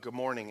Good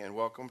morning and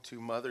welcome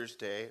to Mother's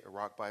Day at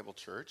Rock Bible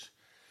Church.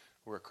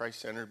 We're a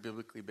Christ-centered,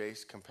 biblically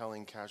based,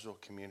 compelling, casual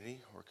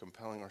community. We're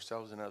compelling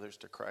ourselves and others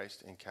to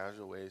Christ in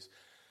casual ways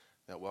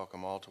that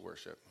welcome all to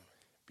worship,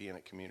 being a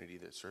community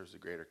that serves the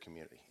greater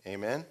community.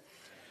 Amen?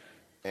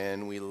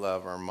 And we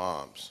love our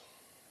moms.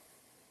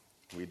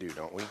 We do,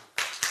 don't we?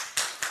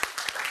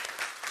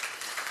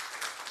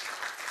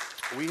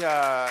 We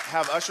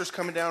have ushers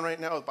coming down right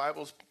now with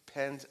Bibles,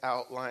 pens,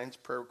 outlines,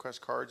 prayer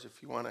request cards.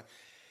 If you want to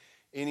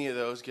any of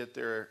those, get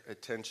their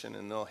attention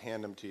and they'll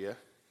hand them to you.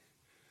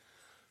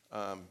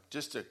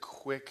 Just a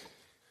quick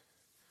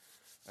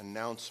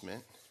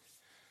announcement.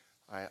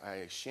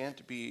 I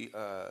shan't be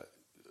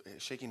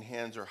shaking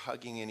hands or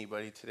hugging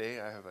anybody today.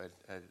 I have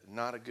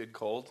not a good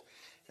cold,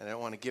 and I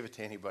don't want to give it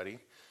to anybody.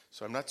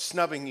 So I'm not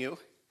snubbing you.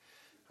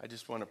 I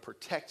just want to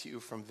protect you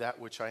from that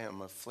which I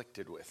am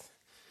afflicted with.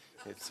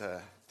 It's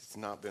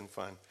not been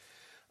fun.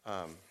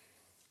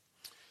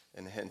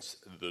 And hence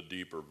the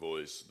deeper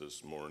voice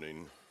this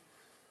morning.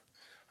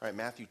 All right,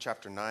 Matthew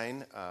chapter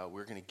 9,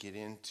 we're going to get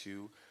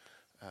into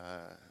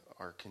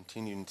our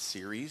continuing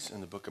series in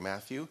the book of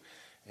Matthew,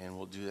 and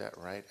we'll do that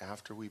right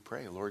after we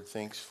pray. Lord,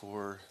 thanks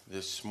for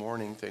this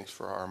morning. Thanks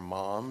for our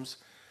moms.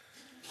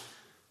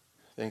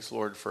 Thanks,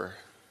 Lord, for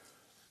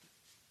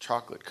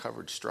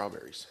chocolate-covered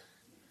strawberries.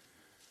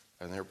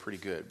 And they're pretty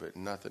good, but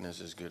nothing is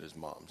as good as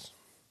mom's.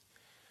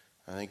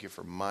 I thank you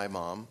for my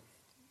mom.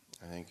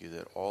 I thank you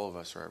that all of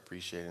us are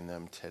appreciating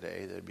them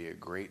today. That'd be a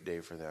great day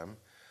for them.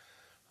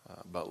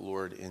 But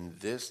Lord, in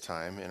this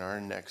time, in our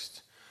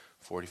next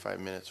 45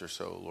 minutes or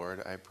so,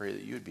 Lord, I pray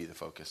that you would be the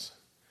focus.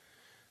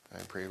 I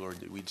pray, Lord,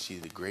 that we'd see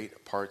the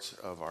great parts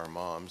of our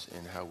moms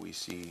in how we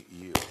see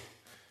you,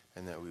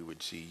 and that we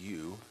would see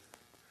you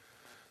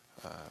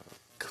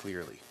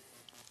clearly.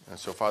 And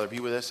so, Father,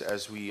 be with us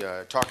as we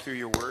talk through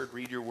your word,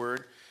 read your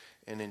word,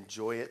 and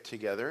enjoy it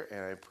together.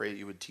 And I pray that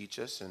you would teach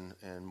us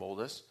and mold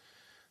us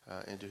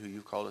into who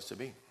you've called us to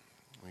be.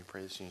 We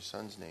pray this in your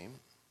Son's name.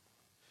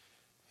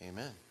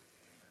 Amen.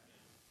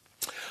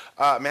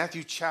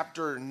 Matthew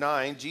chapter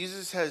 9,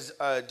 Jesus has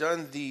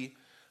done the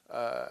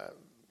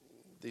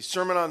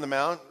Sermon on the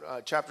Mount,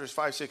 chapters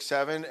 5, 6,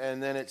 7,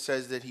 and then it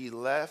says that he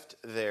left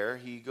there.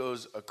 He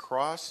goes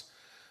across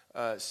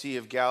Sea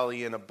of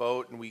Galilee in a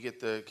boat, and we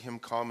get him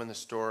calming the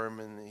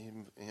storm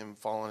and him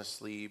falling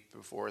asleep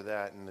before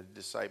that, and the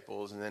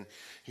disciples, and then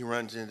he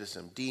runs into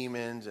some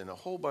demons, and a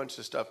whole bunch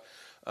of stuff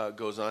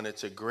goes on.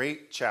 It's a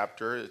great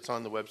chapter. It's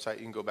on the website.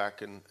 You can go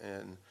back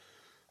and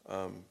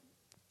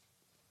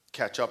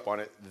catch up on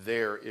it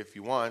there if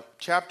you want.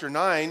 Chapter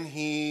 9,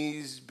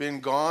 he's been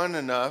gone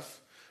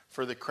enough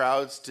for the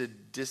crowds to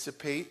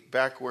dissipate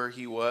back where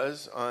he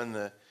was on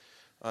the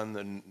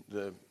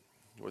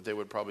what they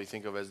would probably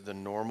think of as the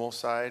normal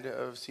side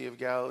of Sea of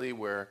Galilee,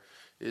 where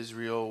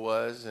Israel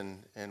was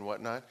and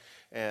whatnot.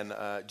 And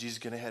Jesus is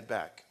going to head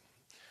back.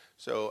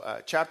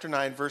 So chapter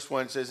 9, verse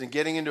 1 says, "And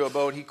getting into a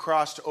boat, he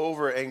crossed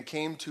over and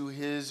came to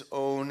his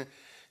own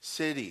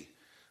city."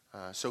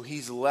 So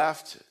he's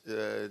left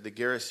the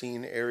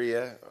Gerasene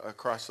area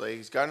across the lake.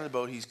 He's got in the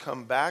boat. He's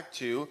come back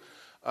to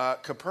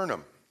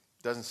Capernaum.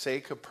 Doesn't say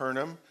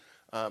Capernaum,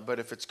 but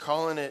if it's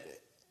calling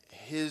it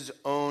his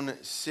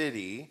own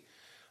city,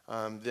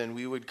 then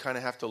we would kind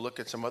of have to look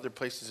at some other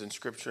places in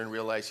Scripture and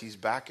realize he's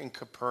back in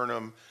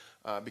Capernaum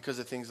because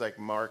of things like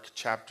Mark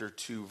chapter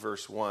 2,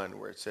 verse 1,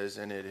 where it says,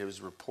 "And it was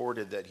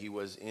reported that he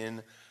was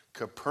in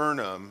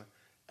Capernaum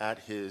at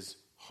his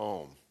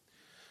home."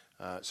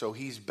 So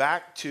he's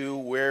back to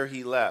where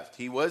he left.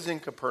 He was in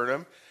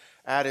Capernaum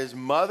at his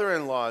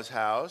mother-in-law's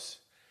house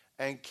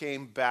and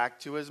came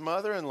back to his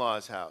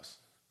mother-in-law's house.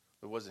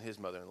 It wasn't his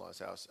mother-in-law's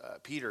house,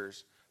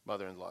 Peter's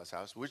mother-in-law's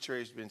house, which where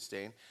he's been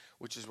staying,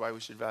 which is why we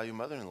should value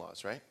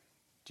mother-in-laws, right?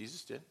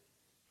 Jesus did.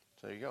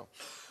 So there you go.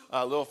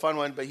 A little fun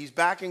one, but he's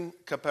back in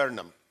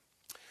Capernaum.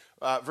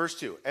 Verse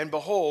 2, "And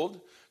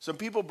behold, some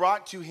people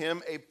brought to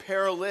him a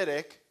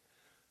paralytic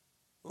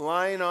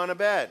lying on a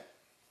bed."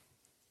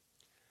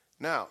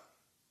 Now,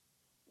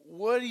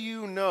 what do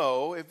you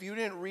know if you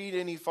didn't read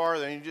any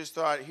farther and you just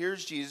thought,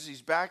 here's Jesus,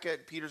 he's back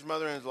at Peter's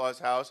mother-in-law's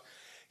house.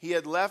 He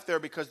had left there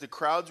because the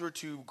crowds were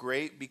too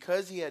great,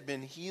 because he had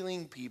been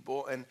healing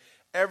people and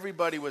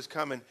everybody was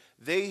coming.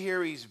 They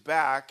hear he's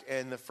back,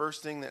 and the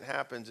first thing that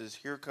happens is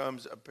here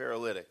comes a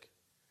paralytic.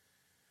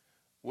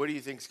 What do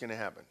you think is going to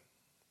happen?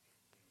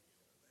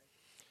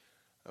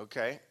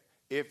 Okay,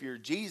 if you're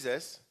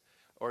Jesus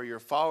or you're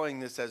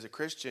following this as a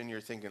Christian, you're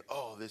thinking,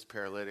 oh, this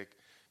paralytic,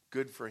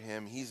 good for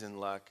him, he's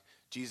in luck.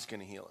 Jesus is going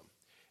to heal him.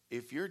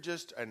 If you're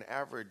just an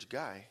average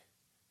guy,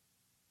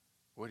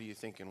 what are you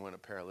thinking when a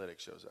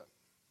paralytic shows up?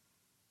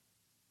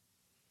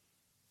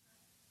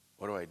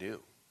 What do I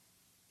do?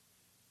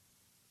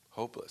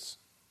 Hopeless.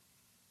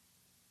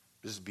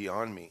 This is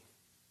beyond me.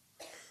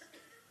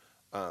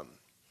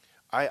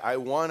 I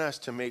want us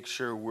to make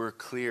sure we're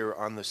clear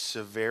on the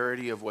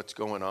severity of what's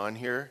going on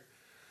here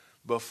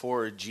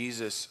before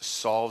Jesus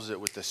solves it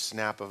with the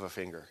snap of a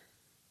finger.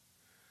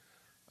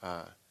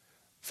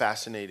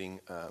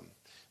 Fascinating.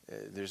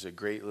 There's a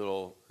great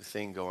little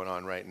thing going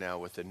on right now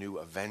with the new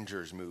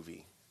Avengers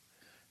movie.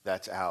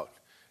 that's out.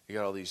 You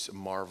got all these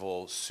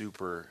Marvel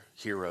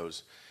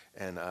superheroes,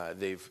 and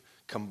they've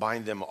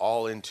combined them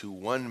all into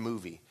one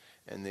movie,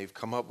 and they've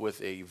come up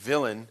with a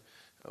villain.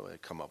 Oh, they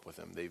come up with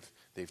him.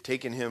 They've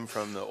taken him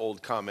from the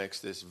old comics,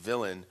 this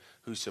villain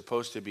who's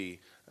supposed to be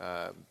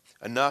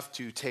enough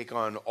to take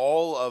on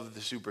all of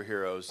the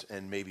superheroes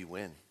and maybe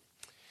win.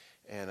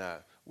 And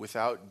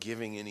without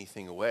giving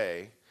anything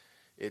away,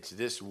 it's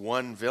this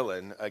one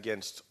villain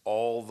against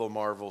all the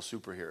Marvel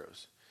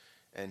superheroes.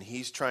 And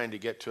he's trying to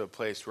get to a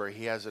place where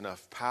he has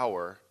enough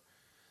power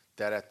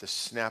that at the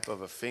snap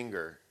of a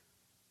finger,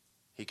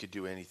 he could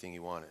do anything he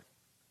wanted.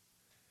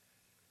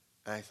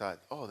 And I thought,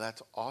 oh,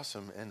 that's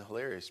awesome and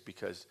hilarious,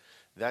 because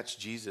that's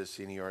Jesus,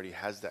 and he already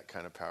has that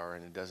kind of power,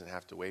 and it doesn't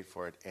have to wait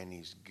for it, and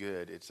he's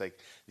good. It's like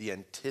the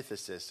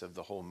antithesis of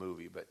the whole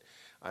movie, but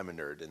I'm a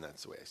nerd, and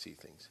that's the way I see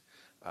things.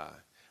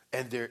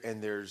 And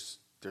there's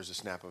a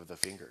snap of the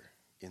finger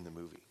in the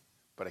movie,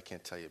 but I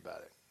can't tell you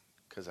about it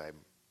because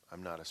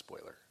I'm not a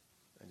spoiler.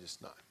 I'm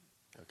just not.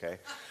 Okay,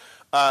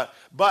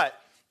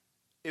 but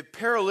if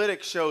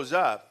paralytic shows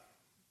up,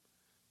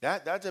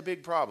 that's a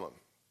big problem,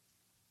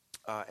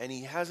 and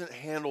he hasn't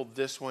handled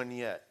this one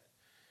yet.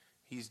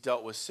 He's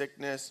dealt with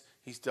sickness,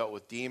 he's dealt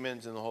with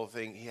demons and the whole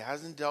thing. He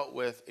hasn't dealt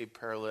with a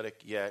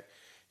paralytic yet.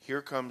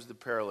 Here comes the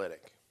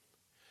paralytic.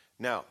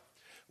 Now,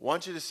 I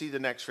want you to see the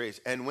next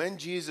phrase. And when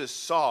Jesus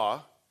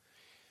saw,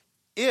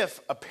 if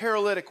a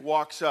paralytic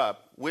walks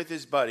up with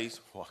his buddies,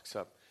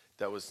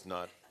 that was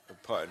not a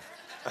pun.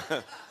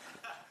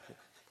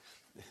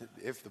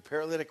 If the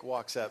paralytic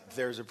walks up,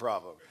 there's a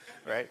problem,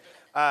 right?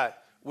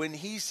 When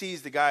he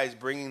sees the guys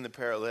bringing the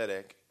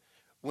paralytic,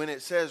 when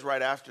it says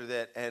right after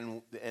that,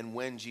 and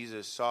when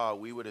Jesus saw,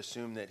 we would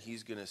assume that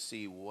he's going to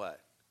see what?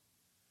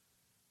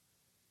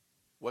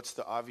 What's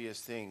the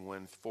obvious thing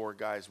when 4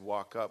 guys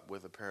walk up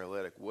with a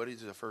paralytic? What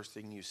is the first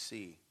thing you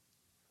see?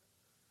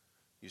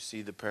 You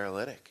see the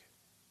paralytic.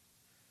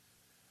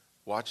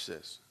 Watch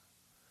this.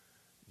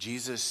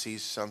 Jesus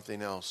sees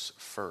something else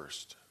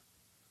first.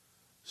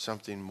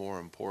 Something more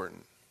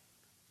important.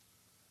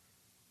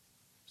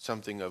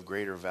 Something of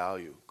greater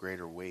value,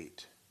 greater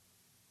weight.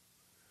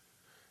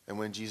 And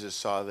when Jesus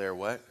saw their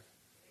what?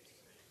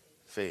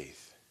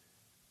 Faith.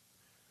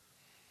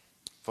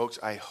 Folks,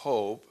 I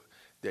hope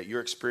that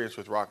your experience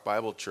with Rock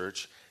Bible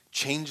Church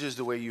changes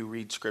the way you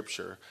read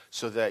Scripture,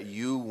 so that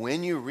you,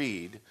 when you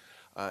read,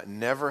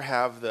 never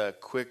have the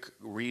quick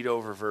read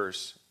over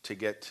verse to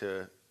get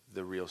to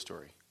the real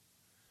story.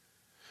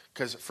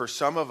 Because for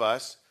some of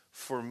us,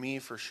 for me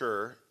for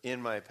sure,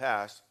 in my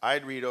past,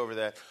 I'd read over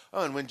that,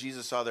 oh, and when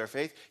Jesus saw their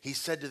faith, he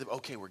said to them,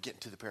 okay, we're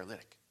getting to the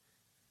paralytic.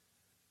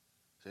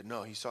 I said,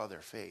 no, he saw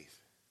their faith.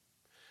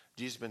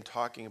 Jesus has been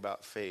talking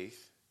about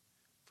faith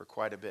for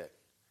quite a bit.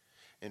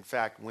 In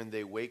fact, when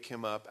they wake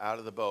him up out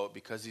of the boat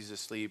because he's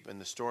asleep and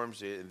the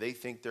storm's in, and they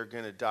think they're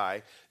going to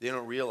die, they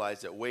don't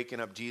realize that waking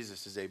up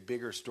Jesus is a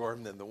bigger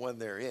storm than the one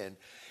they're in.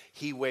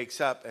 He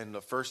wakes up, and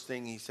the first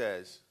thing he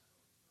says,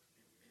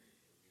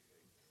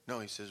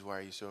 no, he says, why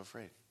are you so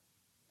afraid?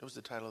 That was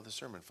the title of the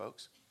sermon,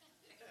 folks.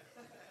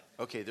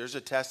 Okay, there's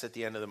a test at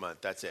the end of the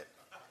month. That's it.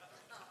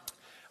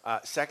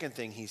 Second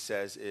thing he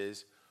says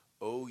is,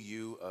 O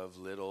you of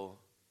little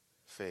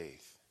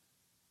faith.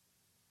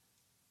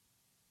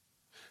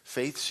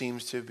 Faith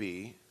seems to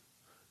be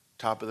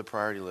top of the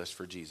priority list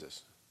for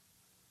Jesus.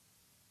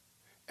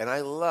 And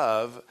I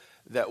love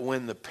that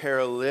when the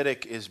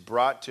paralytic is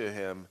brought to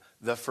him,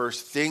 the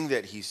first thing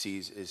that he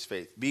sees is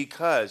faith.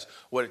 Because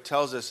what it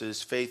tells us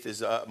is faith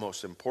is of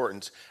utmost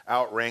importance,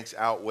 outranks,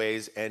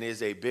 outweighs, and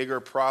is a bigger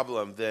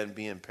problem than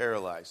being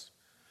paralyzed.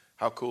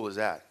 How cool is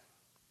that?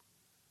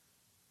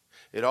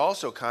 It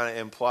also kind of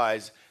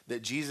implies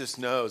that Jesus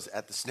knows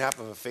at the snap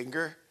of a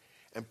finger,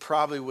 and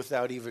probably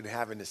without even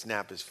having to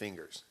snap his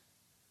fingers,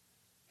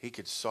 he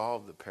could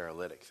solve the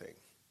paralytic thing.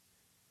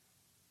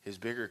 His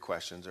bigger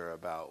questions are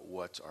about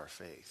what's our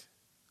faith.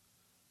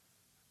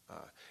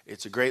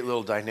 It's a great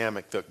little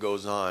dynamic that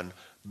goes on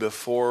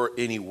before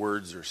any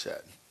words are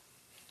said.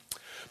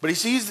 But he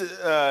sees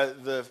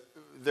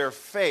their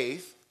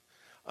faith,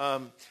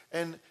 and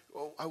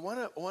I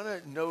want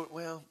to note.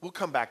 Well, we'll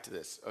come back to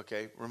this.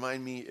 Okay,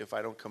 remind me if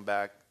I don't come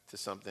back to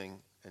something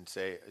and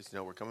say,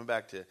 "No, we're coming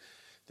back to."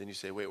 Then you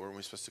say, "Wait, weren't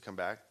we supposed to come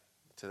back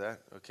to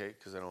that?" Okay,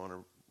 because I don't want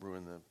to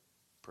ruin the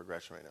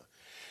progression right now.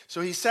 So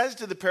he says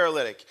to the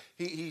paralytic,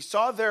 he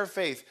saw their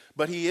faith,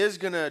 but he is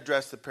going to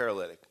address the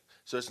paralytic.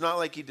 So it's not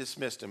like he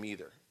dismissed him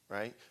either,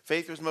 right?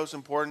 Faith was most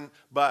important,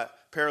 but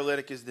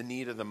paralytic is the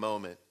need of the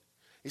moment.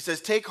 He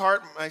says, take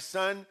heart, my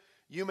son,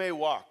 you may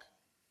walk.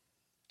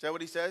 Is that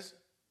what he says?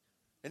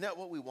 Isn't that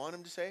what we want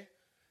him to say?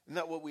 Isn't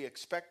that what we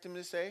expect him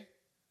to say?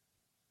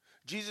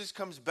 Jesus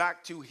comes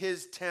back to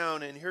his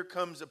town, and here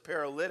comes a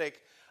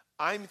paralytic.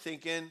 I'm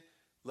thinking,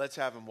 let's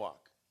have him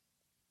walk.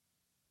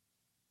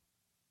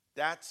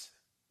 That's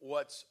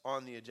what's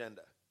on the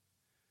agenda.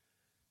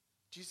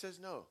 Jesus says,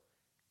 no.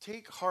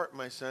 Take heart,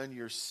 my son,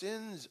 your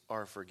sins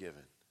are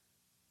forgiven.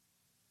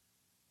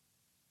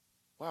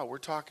 Wow, we're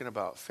talking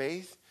about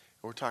faith,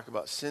 and we're talking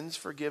about sins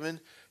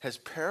forgiven. Has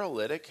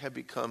paralytic have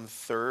become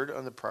third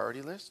on the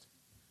priority list?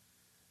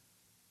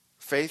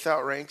 Faith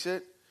outranks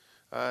it.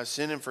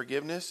 Sin and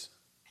forgiveness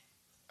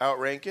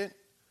outrank it.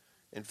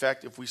 In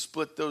fact, if we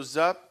split those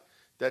up,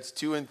 that's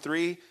 2 and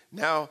 3.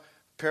 Now,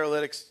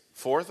 paralytic's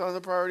 4th on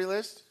the priority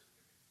list.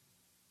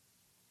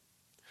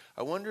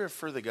 I wonder if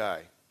for the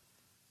guy,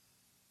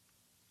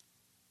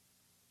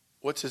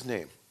 what's his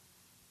name?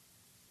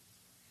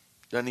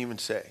 Doesn't even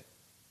say.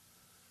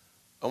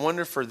 I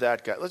wonder if for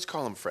that guy, let's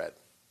call him Fred.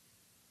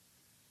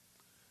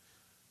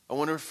 I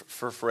wonder if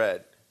for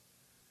Fred,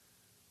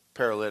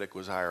 paralytic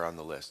was higher on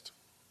the list.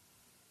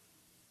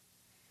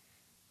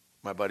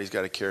 My buddy's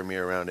got to carry me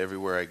around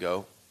everywhere I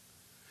go.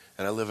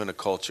 And I live in a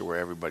culture where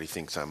everybody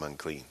thinks I'm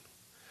unclean.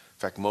 In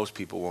fact, most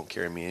people won't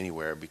carry me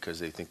anywhere because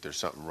they think there's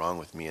something wrong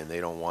with me and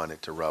they don't want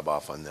it to rub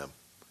off on them.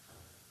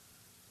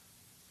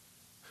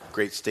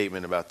 Great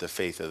statement about the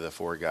faith of the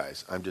 4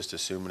 guys. I'm just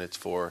assuming it's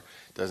 4.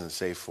 It doesn't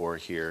say 4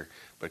 here,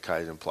 but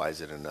kind of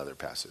implies it in another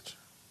passage.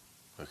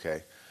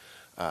 Okay?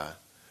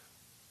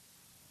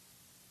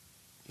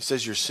 He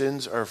says, your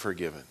sins are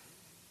forgiven.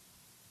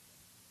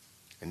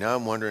 And now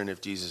I'm wondering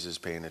if Jesus is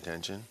paying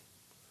attention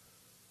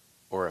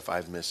or if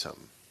I've missed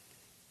something.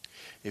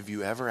 If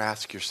you ever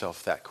ask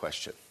yourself that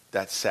question,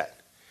 that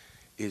set,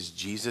 is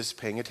Jesus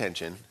paying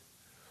attention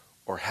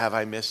or have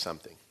I missed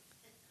something?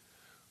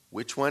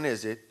 Which one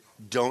is it?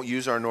 Don't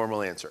use our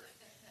normal answer.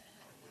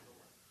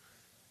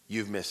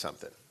 You've missed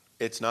something.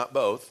 It's not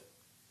both.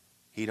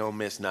 He don't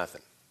miss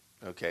nothing.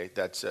 Okay,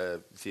 that's a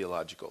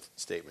theological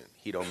statement.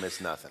 He don't miss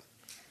nothing,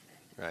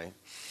 right?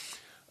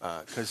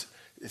 Because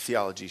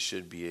theology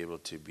should be able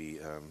to be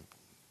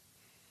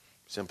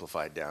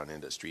simplified down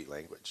into street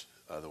language.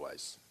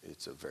 Otherwise,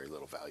 it's of very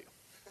little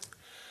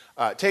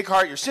value. Take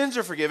heart, your sins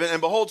are forgiven.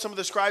 And behold, some of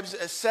the scribes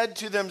said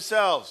to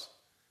themselves,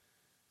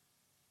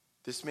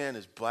 this man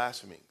is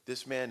blaspheming.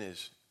 This man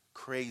is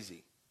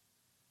crazy.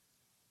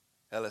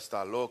 Él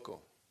está loco.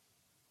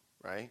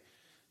 Right?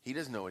 He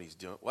doesn't know what he's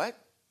doing. What?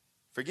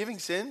 Forgiving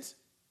sins?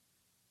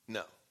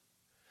 No.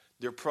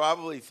 They're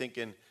probably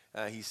thinking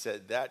he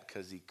said that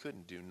because he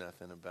couldn't do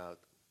nothing about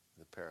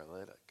the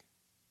paralytic.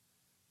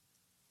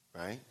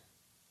 Right?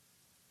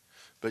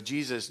 But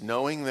Jesus,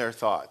 knowing their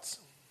thoughts,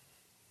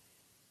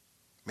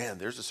 man,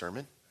 there's a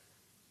sermon.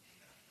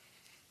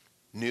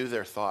 Knew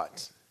their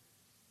thoughts.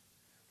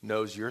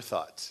 Knows your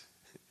thoughts.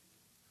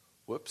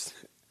 Whoops.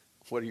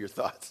 What are your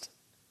thoughts?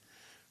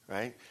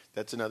 Right?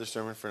 That's another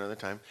sermon for another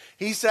time.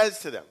 He says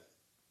to them,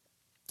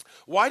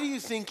 why do you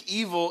think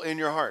evil in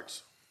your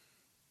hearts?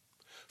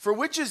 For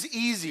which is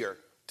easier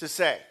to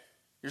say,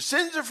 your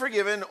sins are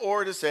forgiven,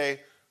 or to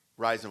say,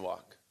 rise and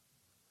walk?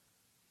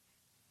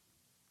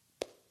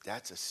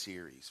 That's a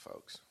series,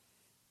 folks.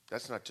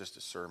 That's not just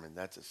a sermon.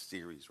 That's a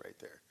series right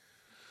there.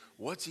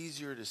 What's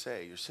easier to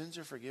say, your sins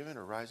are forgiven,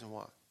 or rise and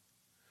walk?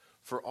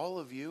 For all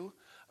of you,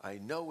 I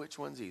know which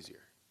one's easier.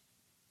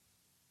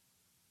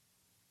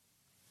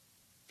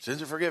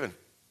 Sins are forgiven.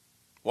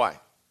 Why?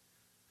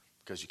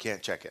 Because you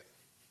can't check it.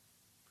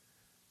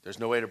 There's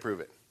no way to prove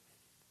it.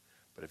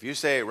 But if you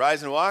say,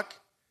 rise and walk,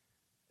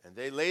 and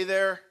they lay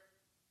there,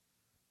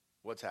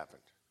 what's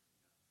happened?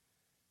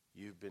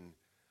 You've been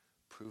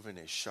proven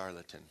a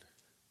charlatan,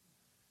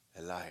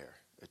 a liar,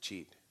 a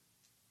cheat,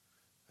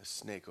 a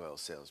snake oil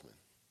salesman.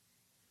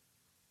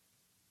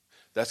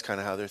 That's kind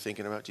of how they're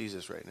thinking about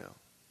Jesus right now.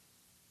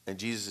 And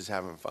Jesus is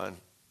having fun.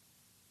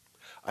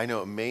 I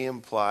know it may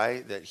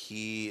imply that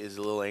he is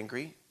a little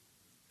angry,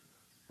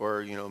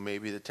 or,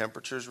 maybe the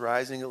temperature's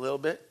rising a little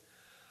bit.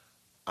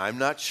 I'm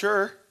not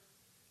sure.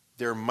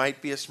 There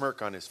might be a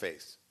smirk on his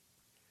face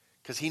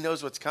because he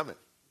knows what's coming.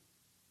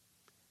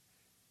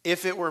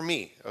 If it were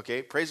me,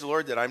 okay, praise the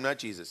Lord that I'm not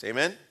Jesus,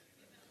 amen?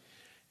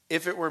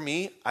 If it were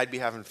me, I'd be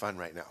having fun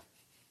right now.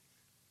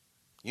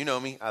 You know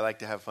me, I like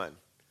to have fun.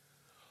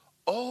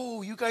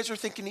 Oh, you guys are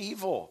thinking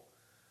evil.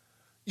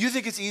 You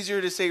think it's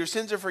easier to say your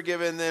sins are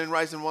forgiven than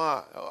rise and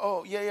walk.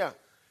 Oh, yeah,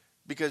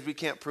 because we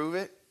can't prove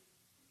it?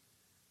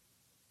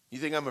 You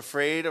think I'm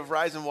afraid of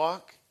rise and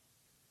walk?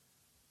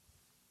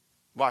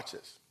 Watch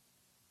this.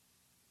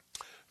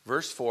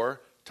 Verse 4,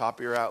 top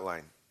of your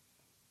outline.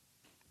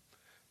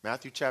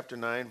 Matthew chapter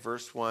 9,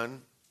 verse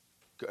 1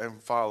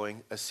 and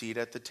following, a seat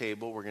at the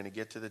table. We're going to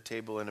get to the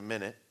table in a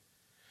minute.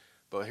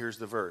 But here's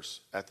the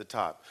verse at the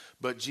top.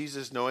 But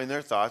Jesus, knowing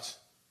their thoughts,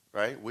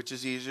 right, which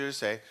is easier to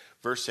say,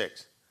 verse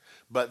 6.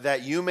 But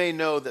that you may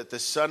know that the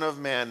Son of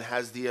Man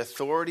has the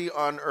authority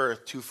on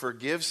earth to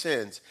forgive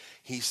sins,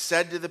 he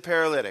said to the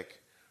paralytic,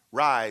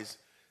 rise,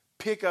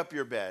 pick up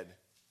your bed,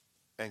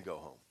 and go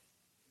home.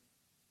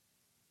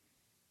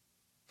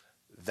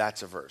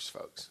 That's a verse,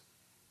 folks.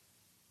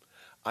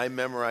 I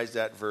memorized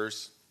that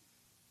verse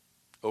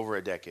over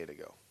a decade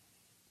ago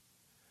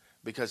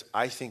because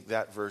I think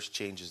that verse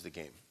changes the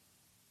game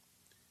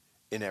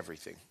in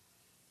everything.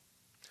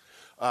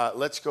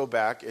 Let's go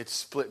back. It's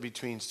split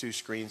between 2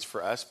 screens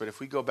for us, but if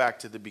we go back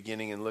to the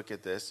beginning and look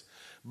at this,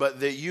 but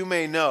that you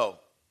may know.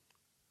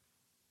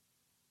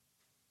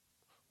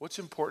 What's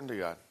important to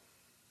God?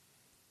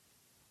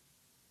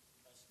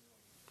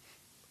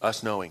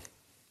 Us knowing.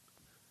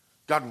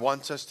 God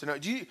wants us to know.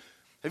 Have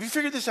you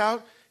figured this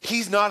out?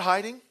 He's not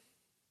hiding.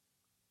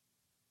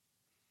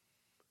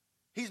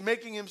 He's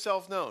making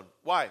himself known.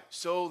 Why?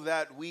 So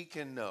that we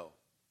can know.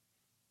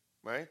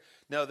 Right?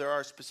 Now, there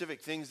are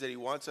specific things that he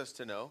wants us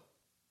to know.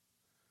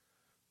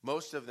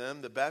 Most of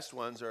them, the best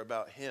ones, are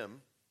about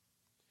him.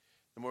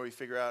 The more we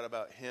figure out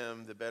about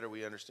him, the better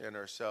we understand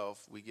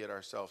ourselves. We get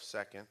ourselves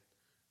second,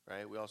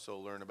 right? We also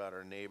learn about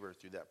our neighbor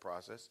through that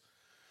process.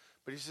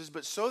 But he says,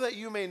 but so that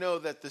you may know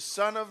that the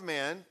Son of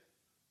Man,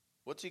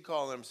 what's he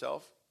calling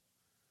himself?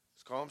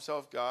 He's calling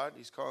himself God.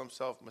 He's calling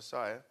himself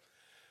Messiah.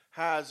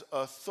 Has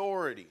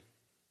authority.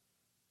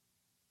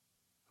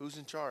 Who's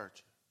in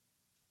charge?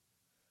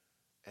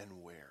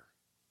 And where?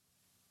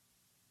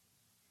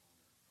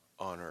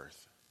 On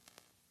earth.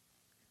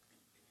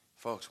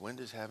 Folks, when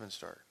does heaven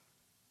start?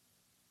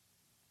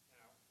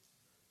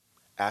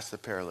 Ask the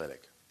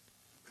paralytic.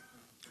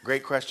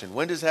 Great question.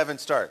 When does heaven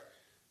start?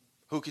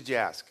 Who could you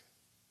ask?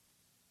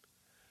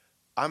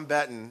 I'm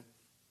betting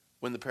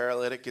when the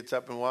paralytic gets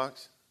up and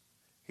walks,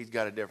 he's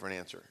got a different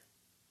answer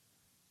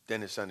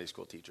than his Sunday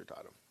school teacher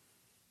taught him.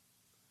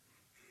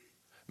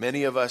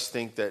 Many of us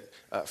think that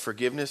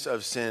forgiveness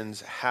of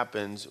sins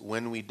happens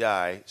when we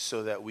die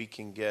so that we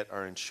can get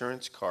our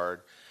insurance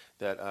card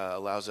that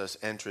allows us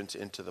entrance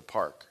into the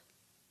park.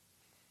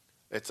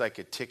 It's like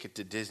a ticket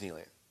to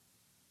Disneyland.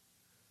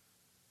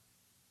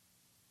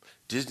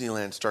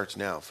 Disneyland starts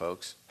now,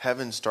 folks.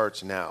 Heaven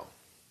starts now.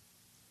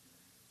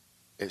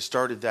 It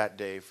started that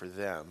day for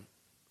them.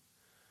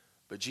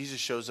 But Jesus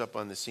shows up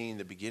on the scene,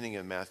 the beginning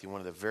of Matthew.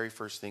 One of the very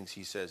first things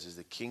he says is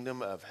the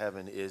kingdom of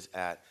heaven is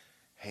at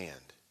hand.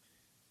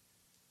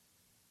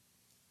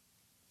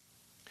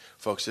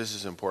 Folks, this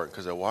is important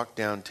because I walk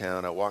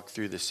downtown, I walk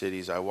through the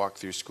cities, I walk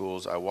through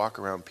schools, I walk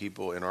around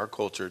people in our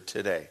culture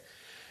today,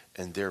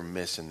 and they're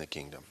missing the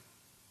kingdom.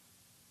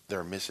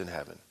 They're missing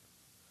heaven.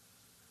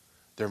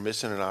 They're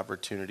missing an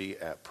opportunity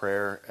at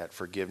prayer, at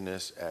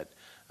forgiveness, at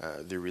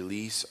the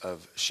release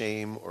of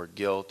shame or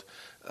guilt.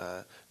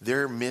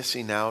 They're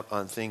missing out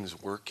on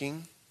things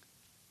working,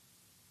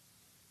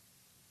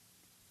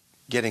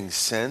 getting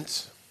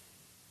sense,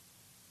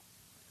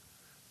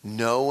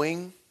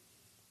 knowing.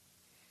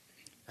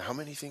 How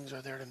many things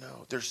are there to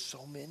know? There's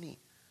so many.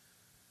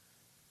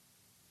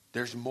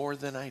 There's more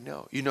than I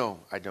know. You know,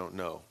 I don't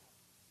know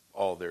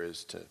all there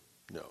is to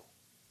know.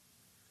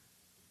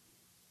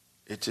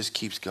 It just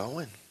keeps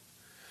going.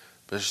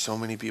 But there's so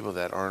many people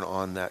that aren't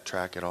on that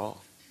track at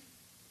all.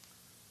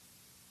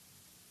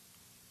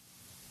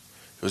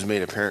 It was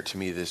made apparent to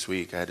me this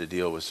week. I had to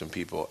deal with some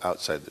people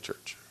outside the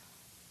church.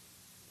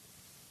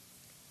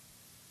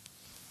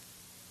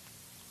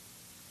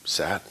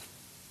 Sad.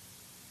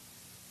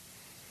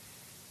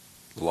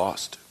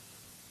 Lost.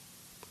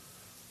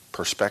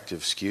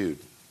 Perspective skewed.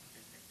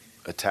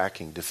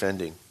 Attacking,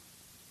 defending.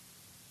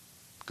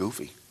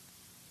 Goofy.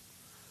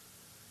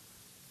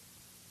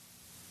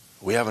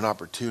 We have an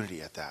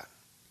opportunity at that.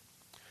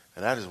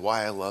 And that is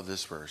why I love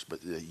this verse. But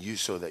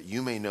so that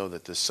you may know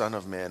that the Son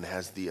of Man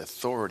has the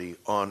authority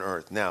on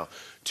earth. Now,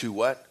 to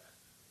what?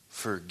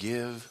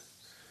 Forgive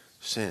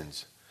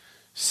sins.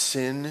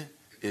 Sin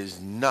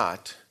is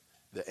not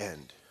the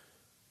end.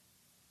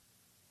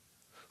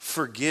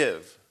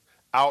 Forgive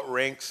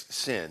outranks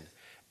sin.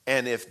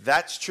 And if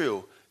that's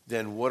true,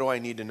 then what do I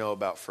need to know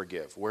about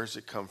forgive? Where does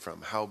it come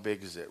from? How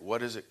big is it?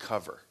 What does it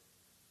cover?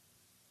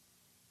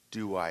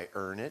 Do I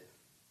earn it?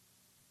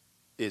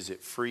 Is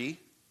it free?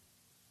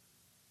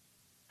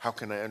 How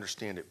can I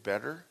understand it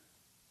better?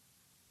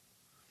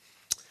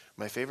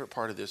 My favorite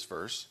part of this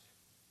verse,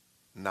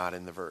 not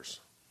in the verse.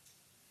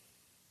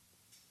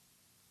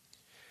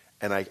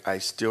 And I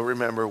still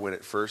remember when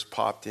it first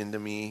popped into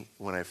me,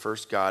 when I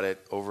first got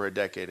it over a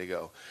decade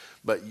ago.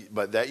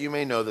 But that you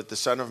may know that the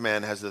Son of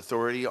Man has the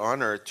authority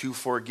on earth to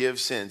forgive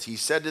sins. He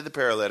said to the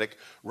paralytic,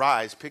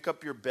 rise, pick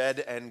up your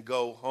bed and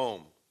go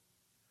home.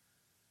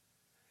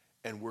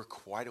 And we're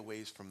quite a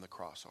ways from the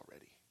cross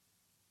already.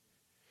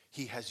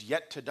 He has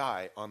yet to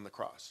die on the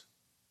cross.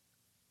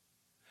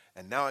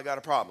 And now I got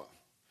a problem.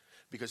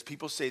 Because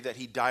people say that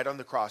he died on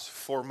the cross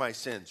for my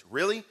sins.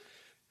 Really?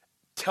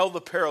 Tell the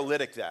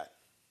paralytic that.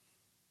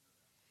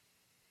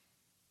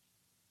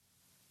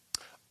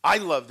 I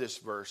love this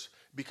verse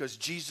because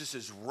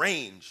Jesus'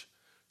 range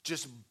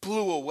just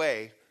blew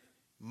away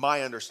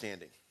my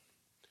understanding.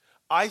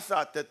 I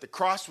thought that the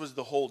cross was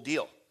the whole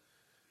deal.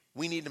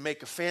 We need to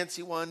make a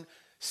fancy one,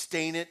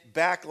 stain it,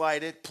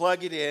 backlight it,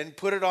 plug it in,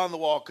 put it on the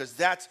wall,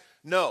 because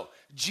no,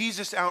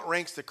 Jesus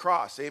outranks the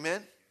cross,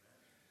 amen?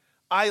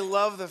 I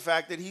love the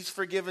fact that he's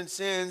forgiven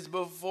sins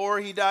before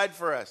he died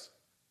for us.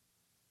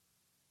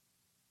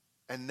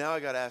 And now I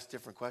got to ask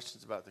different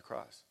questions about the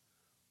cross.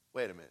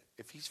 Wait a minute,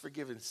 if he's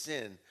forgiven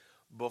sin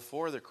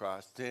before the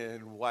cross,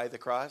 then why the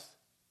cross?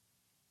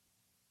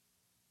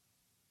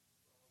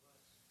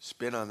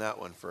 Spin on that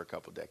one for a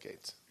couple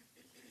decades.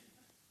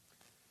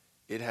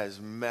 It has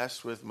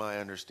messed with my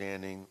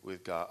understanding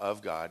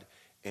of God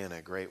in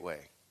a great way.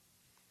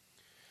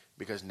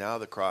 Because now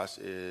the cross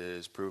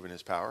is proving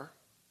his power,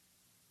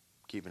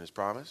 keeping his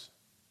promise,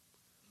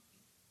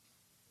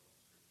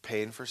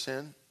 paying for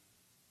sin,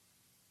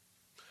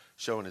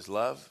 showing his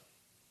love,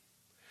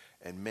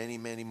 and many,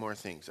 many more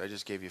things. I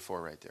just gave you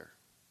 4 right there.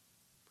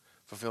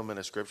 Fulfillment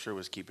of Scripture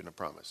was keeping a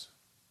promise,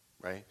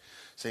 right?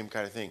 Same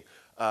kind of thing.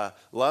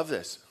 Love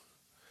this.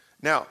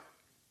 Now,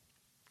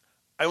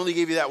 I only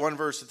gave you that one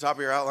verse at the top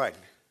of your outline,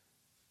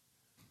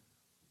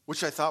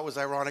 which I thought was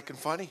ironic and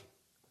funny.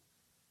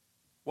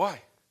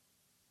 Why?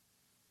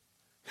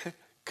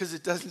 Because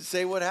it doesn't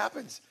say what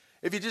happens.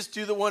 If you just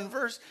do the one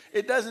verse,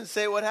 it doesn't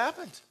say what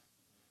happens.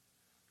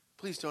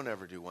 Please don't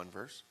ever do one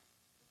verse.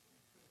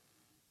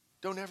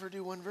 Don't ever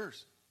do one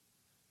verse.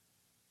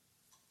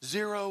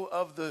 0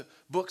 of the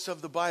books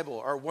of the Bible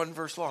are one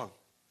verse long.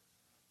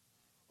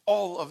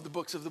 All of the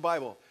books of the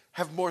Bible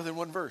have more than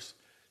one verse.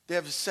 They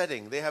have a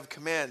setting, they have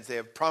commands, they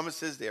have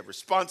promises, they have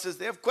responses,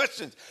 they have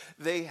questions,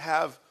 they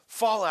have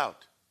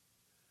fallout.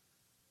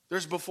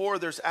 There's before,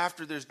 there's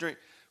after, there's during.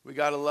 We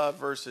got to love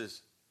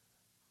verses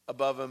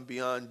above and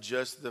beyond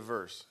just the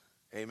verse.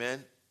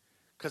 Amen?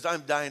 Because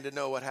I'm dying to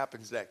know what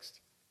happens next.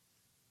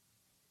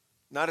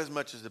 Not as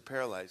much as the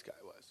paralyzed guy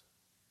was.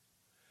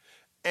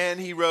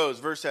 And he rose,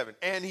 verse 7,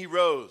 and he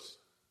rose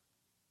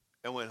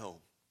and went home.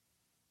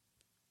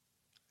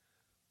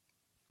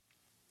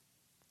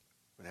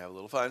 We're going to have a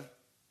little fun.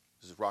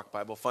 This is Rock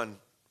Bible fun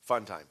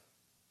time.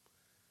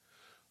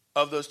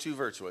 Of those two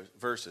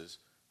verses,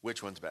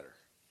 which one's better?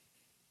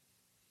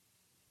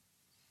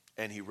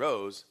 And he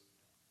rose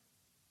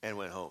and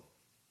went home.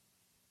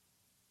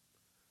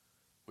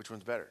 Which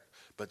one's better?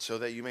 But so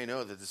that you may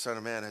know that the Son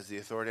of Man has the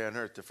authority on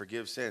earth to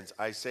forgive sins,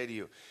 I say to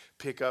you,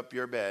 pick up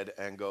your bed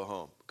and go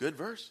home. Good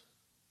verse.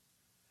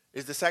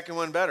 Is the second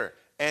one better?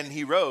 And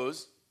he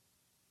rose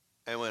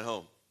and went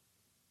home.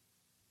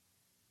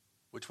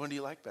 Which one do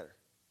you like better?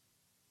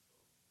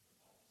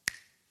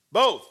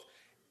 Both.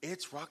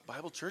 It's Rock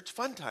Bible Church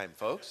fun time,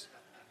 folks.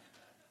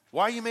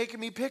 Why are you making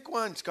me pick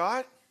one,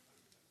 Scott?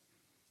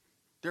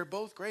 They're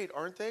both great,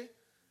 aren't they?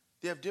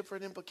 They have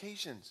different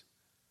implications.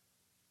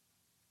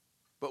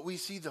 But we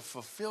see the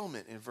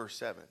fulfillment in verse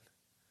 7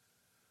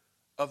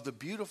 of the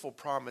beautiful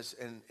promise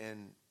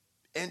and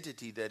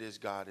entity that is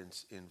God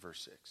in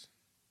verse 6.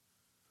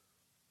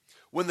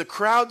 When the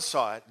crowd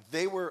saw it,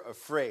 they were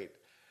afraid.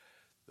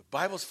 The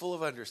Bible's full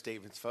of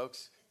understatements,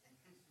 folks.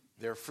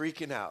 They're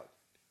freaking out.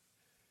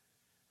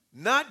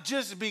 Not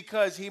just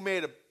because he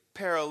made a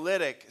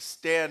paralytic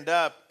stand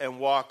up and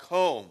walk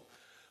home,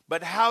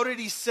 but how did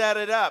he set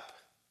it up?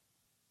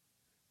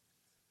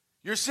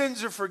 Your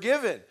sins are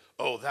forgiven.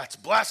 Oh, that's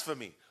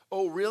blasphemy.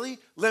 Oh, really?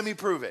 Let me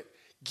prove it.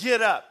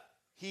 Get up.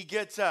 He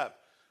gets up.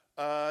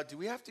 Do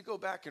we have to go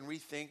back and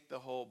rethink the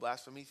whole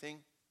blasphemy thing?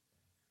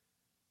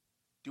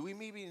 Do we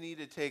maybe need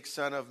to take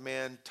Son of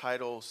Man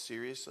title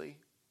seriously?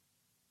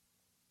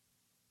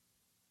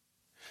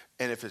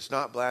 And if it's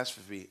not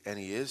blasphemy and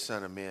he is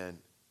Son of Man,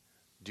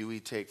 do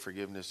we take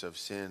forgiveness of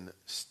sin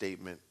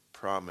statement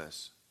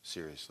promise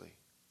seriously?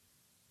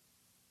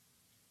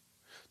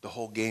 The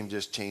whole game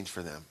just changed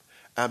for them.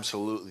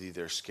 Absolutely,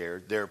 they're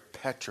scared. They're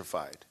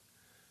petrified.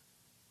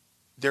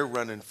 They're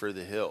running for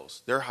the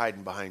hills. They're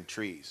hiding behind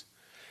trees.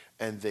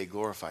 And they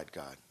glorified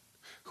God,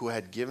 who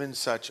had given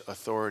such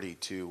authority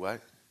to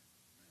what?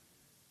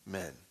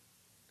 Men.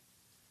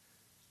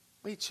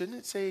 Wait, shouldn't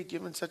it say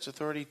given such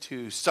authority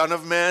to Son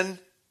of Men?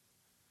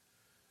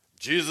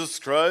 Jesus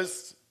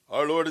Christ,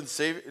 our Lord and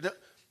Savior.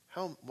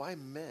 No, why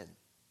men?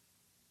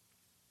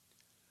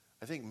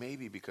 I think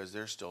maybe because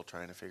they're still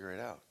trying to figure it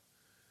out.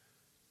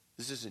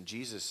 This isn't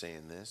Jesus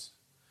saying this.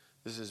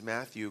 This is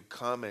Matthew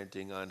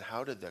commenting on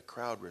how did the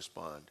crowd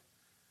respond.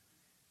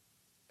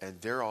 And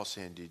they're all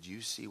saying, did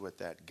you see what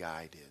that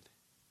guy did?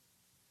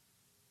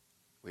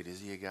 Wait,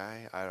 is he a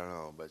guy? I don't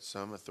know, but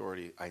some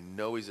authority. I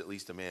know he's at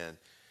least a man.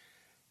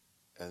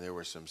 And there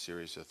was some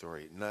serious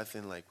authority.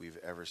 Nothing like we've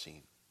ever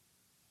seen.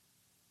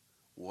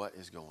 What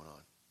is going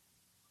on?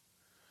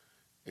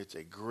 It's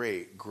a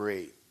great,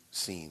 great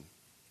scene.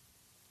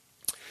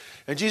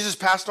 And Jesus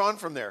passed on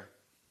from there.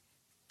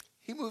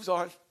 He moves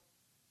on.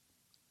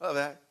 Love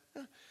that.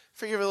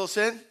 Forgive a little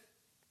sin.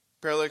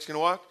 Paralytic's going to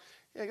walk.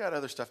 Yeah, I got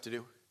other stuff to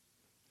do.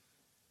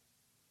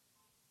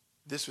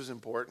 This was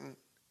important,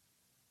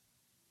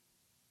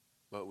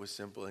 but it was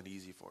simple and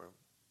easy for him.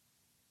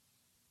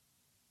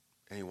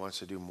 And he wants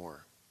to do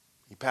more.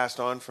 He passed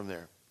on from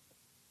there.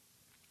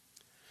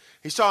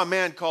 He saw a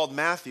man called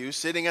Matthew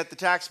sitting at the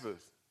tax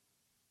booth.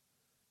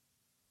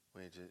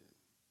 Wait,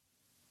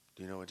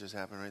 do you know what just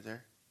happened right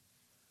there?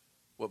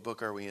 What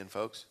book are we in,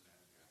 folks?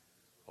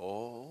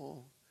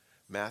 Oh,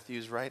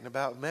 Matthew's writing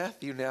about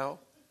Matthew now.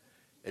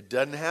 It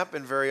doesn't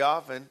happen very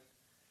often.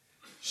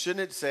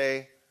 Shouldn't it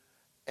say,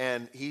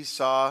 and he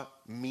saw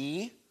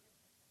me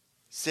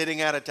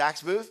sitting at a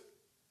tax booth?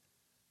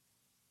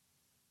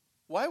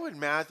 Why would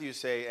Matthew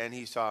say, and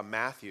he saw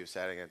Matthew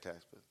sitting at a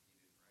tax booth?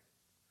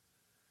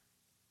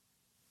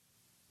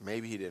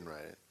 Maybe he didn't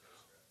write it.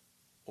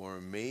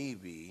 Or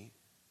maybe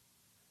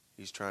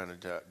he's trying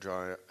to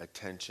draw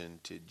attention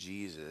to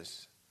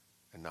Jesus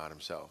and not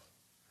himself.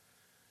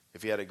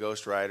 If he had a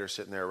ghostwriter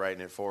sitting there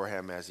writing it for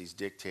him as he's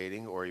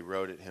dictating, or he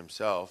wrote it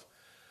himself,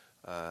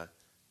 I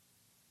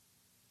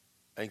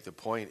think the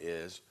point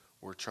is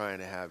we're trying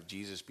to have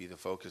Jesus be the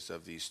focus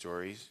of these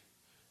stories.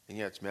 And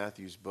yeah, it's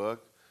Matthew's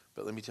book,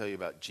 but let me tell you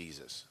about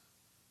Jesus.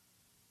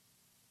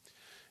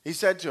 He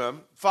said to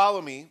him,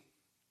 "Follow me."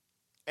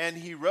 And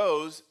he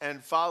rose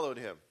and followed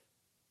him.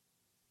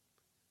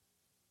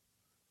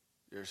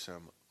 There's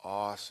some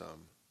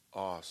awesome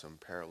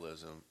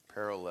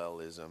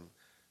parallelism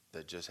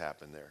that just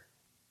happened there.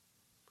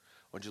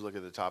 Why don't you look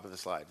at the top of the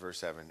slide, verse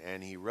 7.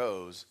 And he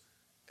rose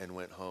and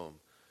went home.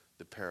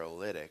 The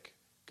paralytic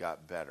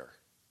got better.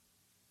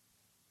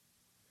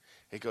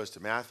 He goes to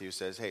Matthew,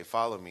 says, "Hey,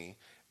 follow me."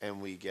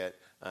 And we get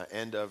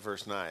end of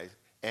verse 9.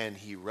 And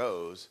he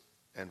rose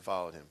and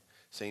followed him.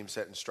 Same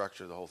sentence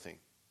structure, the whole thing.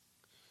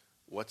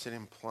 What's it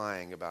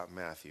implying about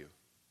Matthew?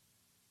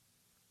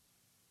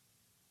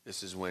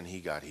 This is when he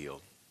got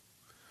healed.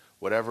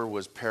 Whatever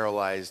was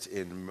paralyzed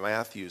in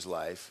Matthew's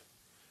life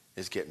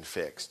is getting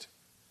fixed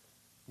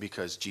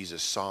because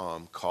Jesus saw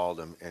him, called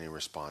him, and he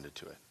responded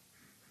to it.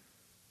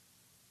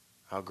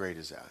 How great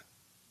is that?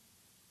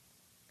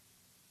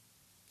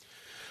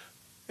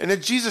 And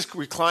as Jesus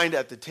reclined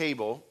at the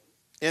table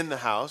in the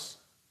house,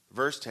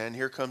 verse 10,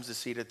 here comes the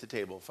seat at the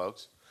table,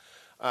 folks.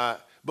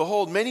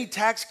 Behold, many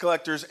tax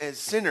collectors and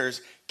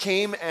sinners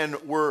came and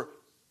were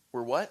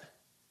what?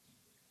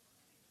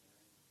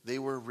 They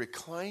were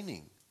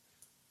reclining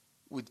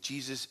with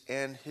Jesus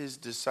and his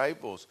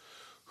disciples.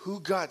 Who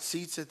got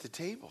seats at the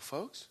table,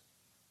 folks?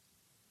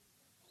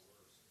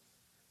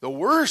 The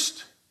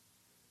worst.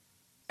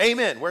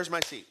 Amen. Where's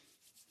my seat?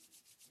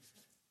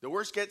 The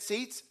worst get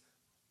seats?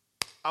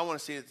 I want a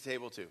seat at the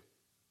table too.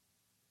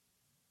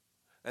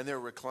 And they're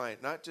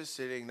reclined, not just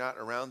sitting, not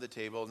around the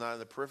table, not in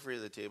the periphery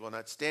of the table,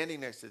 not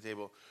standing next to the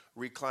table,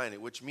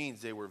 reclining, which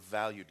means they were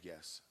valued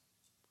guests.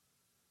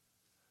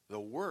 The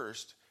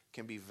worst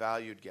can be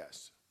valued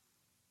guests.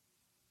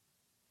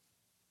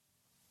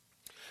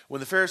 When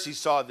the Pharisees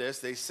saw this,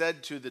 they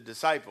said to the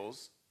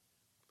disciples,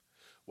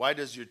 "Why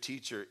does your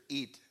teacher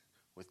eat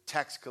with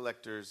tax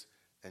collectors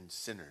and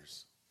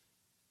sinners?"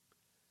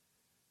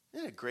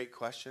 Isn't that a great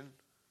question?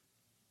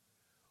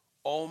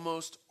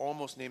 Almost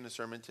name the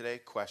sermon today,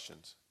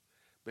 questions.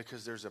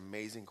 Because there's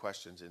amazing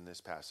questions in this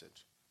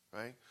passage,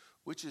 right?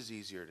 Which is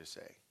easier to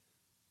say?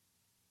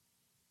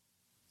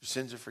 Your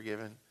sins are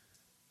forgiven,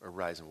 or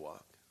rise and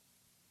walk?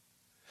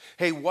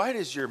 Hey, why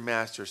does your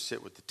master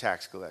sit with the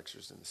tax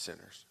collectors and the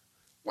sinners?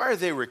 Why are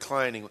they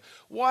reclining?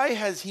 Why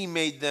has he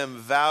made them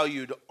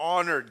valued,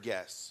 honored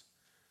guests?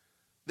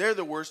 They're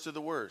the worst of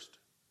the worst.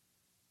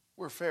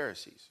 We're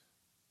Pharisees.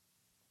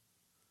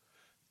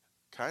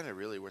 Kind of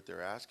really what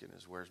they're asking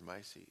is, where's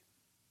my seat?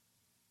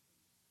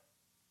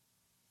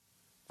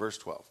 Verse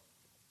 12.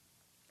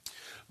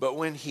 But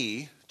when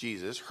he,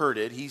 Jesus, heard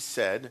it, he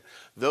said,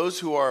 "Those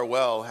who are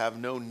well have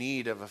no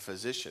need of a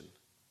physician,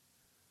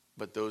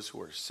 but those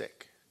who are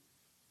sick.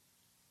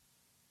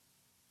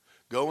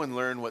 Go and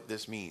learn what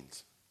this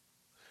means.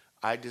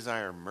 I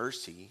desire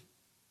mercy,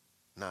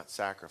 not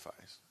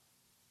sacrifice."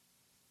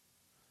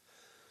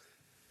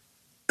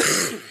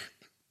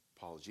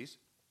 Apologies.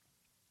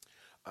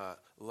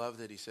 Love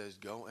that he says,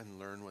 go and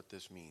learn what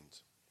this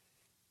means.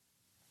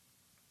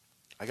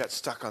 I got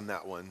stuck on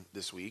that one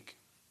this week.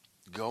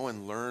 Go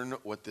and learn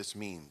what this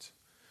means.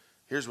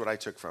 Here's what I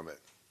took from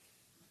it.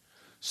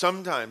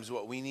 Sometimes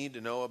what we need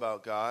to know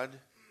about God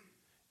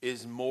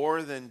is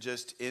more than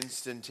just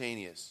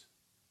instantaneous.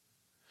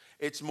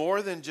 It's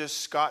more than just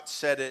Scott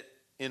said it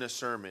in a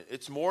sermon.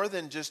 It's more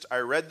than just I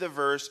read the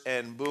verse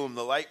and boom,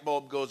 the light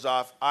bulb goes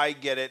off. I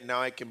get it.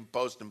 Now I can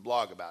post and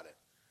blog about it.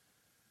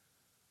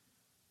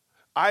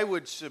 I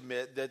would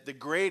submit that the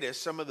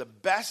greatest, some of the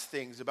best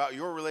things about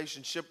your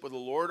relationship with the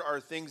Lord are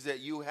things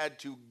that you had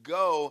to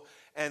go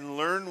and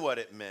learn what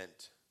it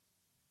meant.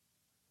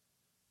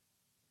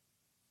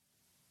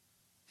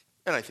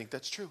 And I think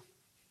that's true.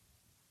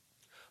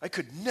 I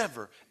could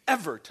never,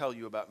 ever tell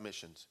you about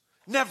missions.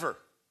 Never.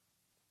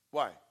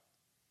 Why?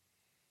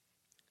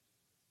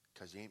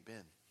 Because you ain't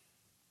been.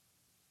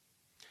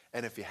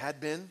 And if you had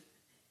been,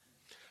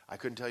 I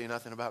couldn't tell you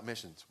nothing about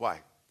missions.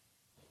 Why?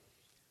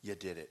 You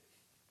did it.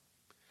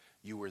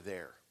 You were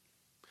there.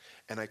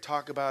 And I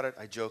talk about it,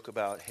 I joke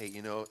about, hey,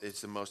 you know,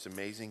 it's the most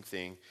amazing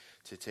thing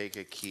to take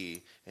a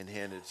key and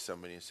hand it to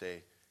somebody and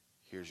say,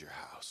 here's your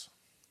house.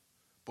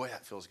 Boy,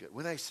 that feels good.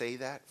 When I say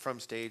that from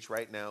stage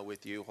right now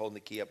with you, holding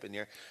the key up in the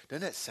air,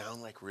 doesn't that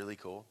sound like really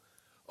cool?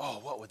 Oh,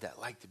 what would that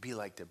like to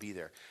be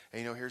there?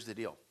 And you know, here's the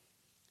deal.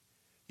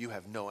 You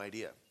have no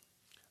idea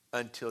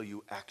until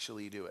you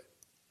actually do it.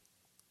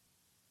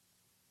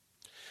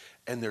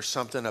 And there's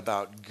something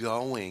about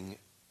going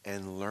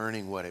and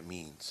learning what it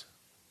means.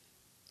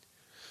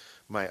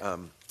 My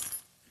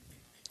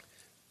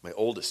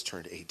oldest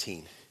turned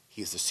 18.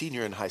 He's a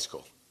senior in high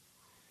school.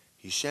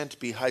 He shan't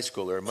be high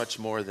schooler much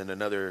more than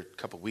another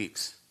couple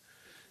weeks.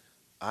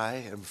 I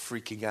am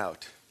freaking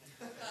out.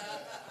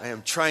 I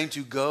am trying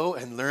to go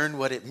and learn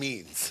what it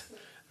means,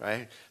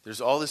 right?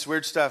 There's all this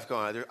weird stuff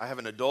going on. I have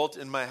an adult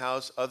in my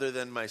house other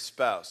than my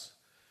spouse,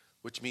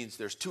 which means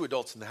there's 2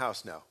 adults in the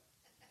house now.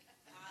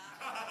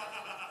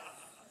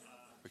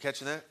 We're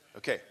catching that?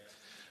 Okay.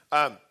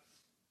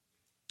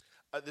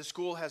 The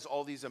school has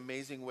all these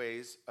amazing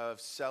ways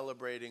of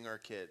celebrating our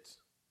kids.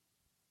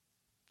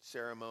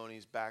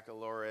 ceremonies,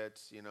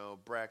 baccalaureates,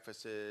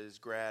 breakfasts,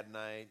 grad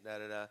night,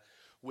 da-da-da.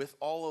 With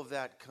all of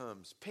that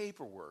comes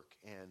paperwork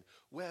and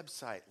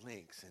website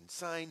links and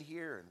sign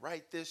here and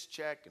write this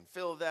check and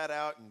fill that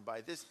out, and by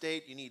this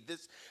date you need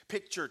this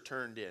picture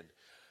turned in.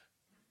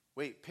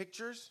 Wait,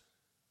 pictures?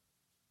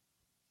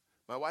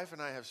 My wife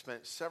and I have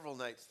spent several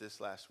nights this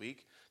last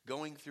week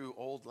going through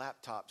old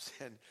laptops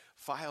and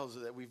files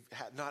that we've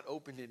not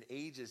opened in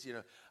ages.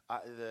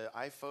 The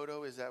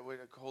iPhoto, is that what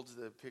it holds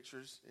the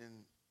pictures in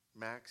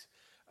Macs?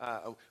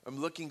 I'm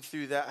looking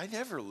through that. I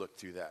never looked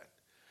through that.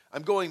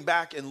 I'm going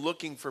back and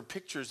looking for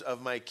pictures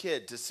of my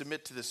kid to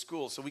submit to the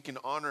school so we can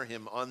honor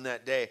him on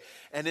that day.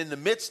 And in the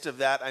midst of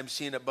that, I'm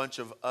seeing a bunch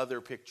of other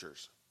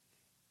pictures.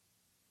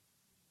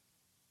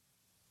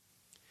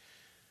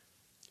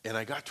 And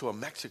I got to a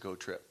Mexico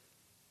trip.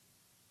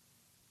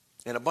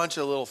 And a bunch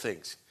of little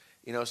things.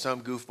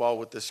 Some goofball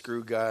with the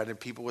screw gun and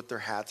people with their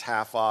hats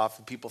half off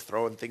and people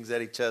throwing things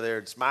at each other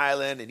and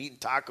smiling and eating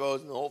tacos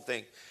and the whole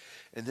thing.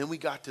 And then we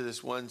got to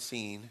this one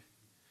scene,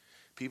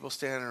 people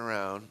standing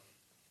around,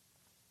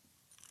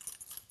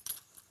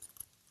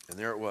 and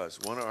there it was,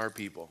 one of our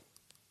people,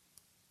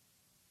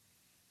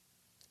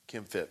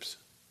 Kim Phipps,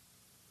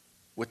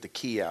 with the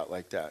key out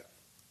like that.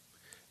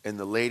 And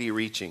the lady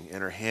reaching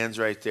and her hand's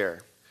right there.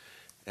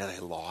 And I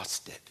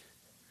lost it.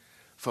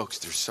 Folks,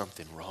 there's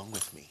something wrong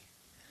with me.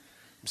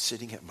 I'm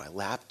sitting at my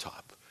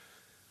laptop,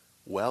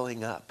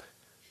 welling up,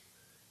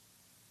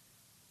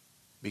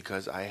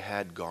 because I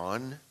had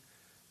gone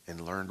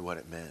and learned what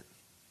it meant.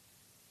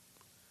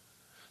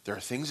 There are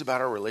things about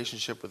our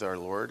relationship with our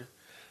Lord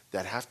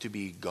that have to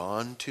be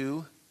gone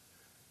to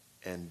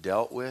and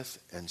dealt with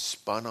and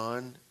spun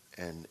on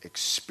and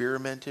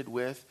experimented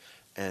with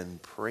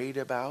and prayed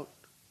about,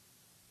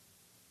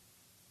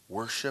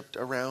 worshiped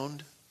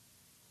around.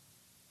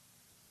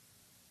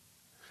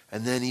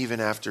 And then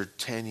even after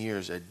 10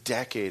 years, a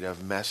decade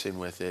of messing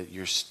with it,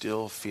 you're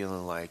still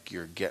feeling like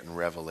you're getting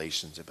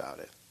revelations about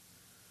it.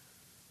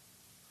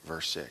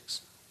 Verse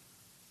 6,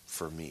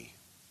 for me.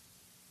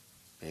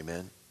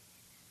 Amen.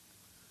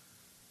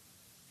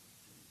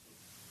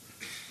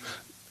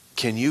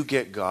 Can you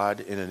get God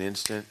in an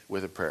instant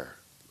with a prayer?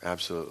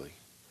 Absolutely.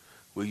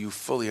 Will you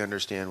fully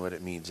understand what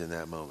it means in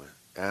that moment?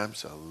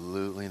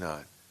 Absolutely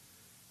not.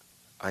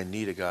 I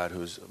need a God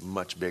who's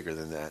much bigger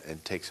than that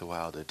and takes a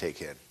while to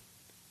take in.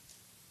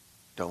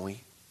 Don't we?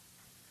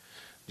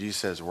 Jesus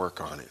says, work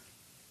on it.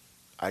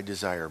 I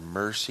desire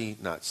mercy,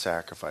 not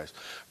sacrifice.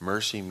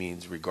 Mercy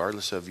means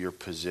regardless of your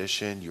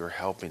position, you're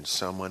helping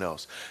someone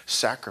else.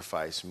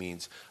 Sacrifice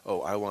means,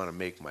 I want to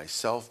make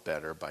myself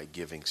better by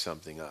giving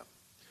something up.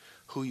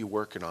 Who are you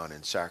working on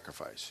in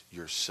sacrifice?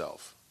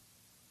 Yourself.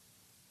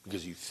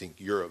 Because you think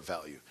you're of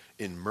value.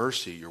 In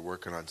mercy, you're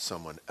working on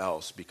someone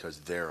else because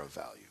they're of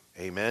value.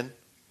 Amen?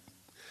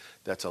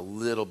 That's a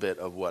little bit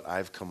of what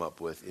I've come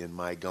up with in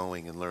my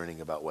going and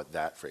learning about what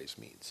that phrase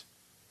means.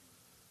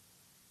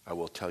 I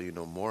will tell you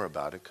no more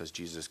about it because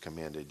Jesus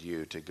commanded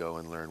you to go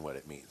and learn what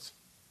it means.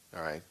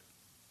 All right?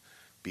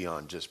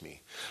 Beyond just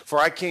me. For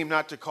I came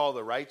not to call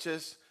the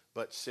righteous,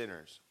 but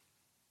sinners.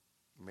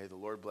 May the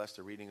Lord bless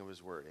the reading of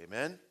his word.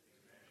 Amen?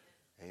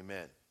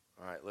 Amen.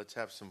 All right, let's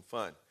have some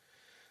fun.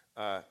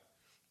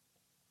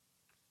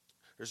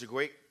 There's a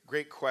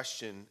great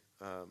question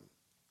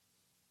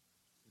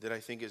that I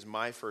think is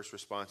my first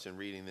response in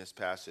reading this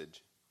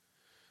passage.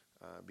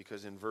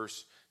 Because in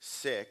verse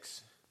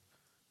 6,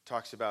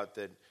 talks about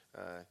that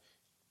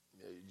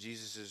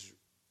Jesus'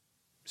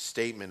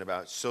 statement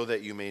about, so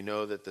that you may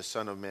know that the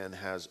Son of Man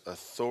has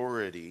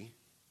authority.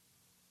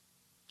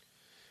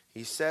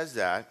 He says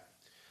that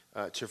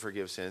to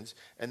forgive sins.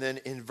 And then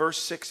in verse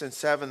 6 and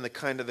 7,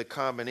 the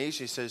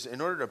combination, he says, in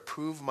order to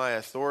prove my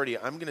authority,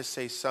 I'm going to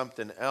say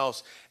something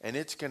else, and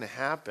it's going to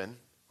happen.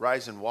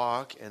 Rise and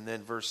walk. And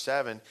then verse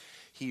 7,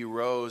 he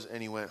rose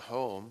and he went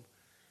home.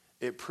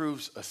 It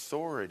proves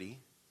authority.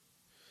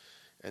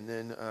 And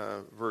then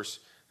verse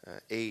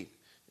 8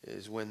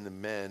 is when the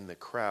men, the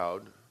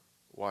crowd,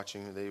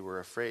 watching, they were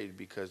afraid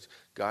because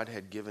God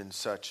had given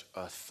such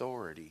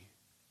authority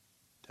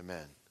to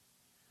men.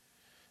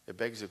 It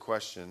begs the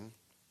question,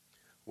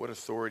 what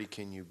authority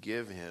can you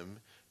give him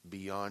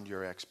beyond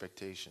your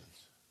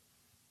expectations?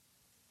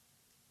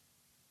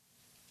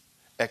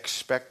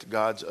 Expect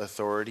God's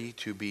authority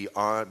to be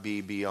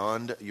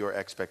beyond your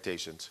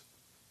expectations.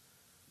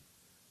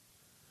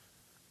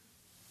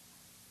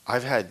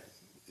 I've had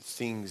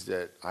things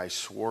that I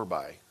swore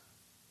by,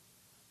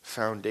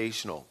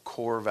 foundational,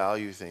 core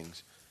value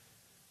things,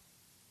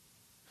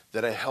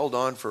 that I held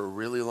on for a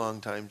really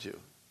long time to,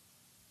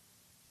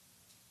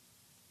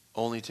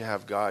 only to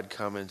have God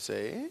come and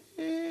say,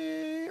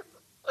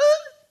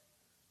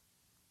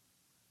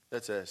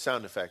 that's a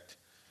sound effect,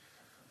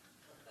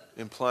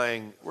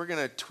 implying we're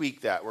going to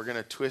tweak that, we're going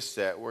to twist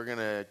that, we're going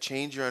to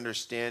change your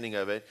understanding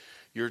of it.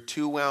 You're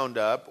too wound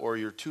up, or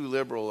you're too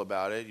liberal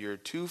about it, you're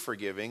too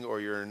forgiving,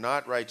 or you're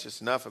not righteous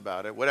enough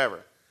about it,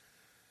 whatever.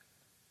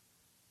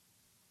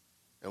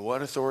 And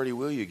what authority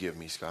will you give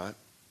me, Scott?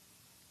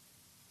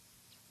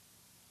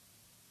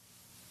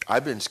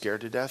 I've been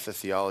scared to death of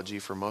theology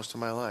for most of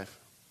my life.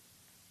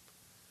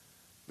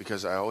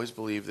 because I always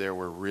believed there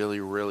were really,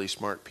 really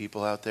smart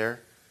people out there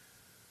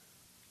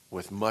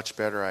with much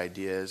better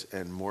ideas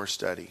and more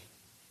study.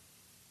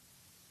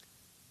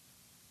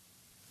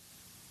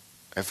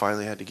 I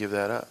finally had to give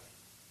that up.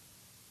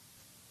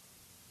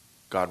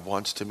 God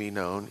wants to be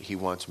known. He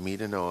wants me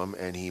to know him,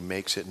 and he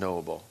makes it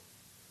knowable.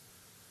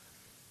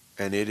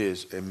 And it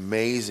is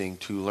amazing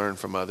to learn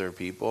from other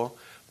people,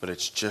 but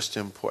it's just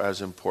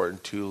as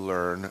important to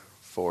learn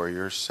for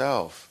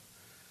yourself.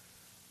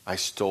 I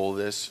stole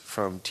this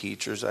from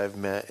teachers I've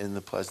met in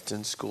the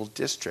Pleasanton School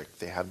District.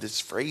 They have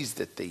this phrase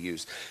that they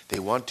use. They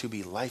want to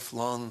be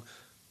lifelong,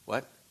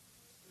 what?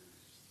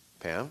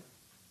 Pam?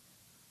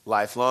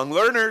 Lifelong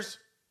learners.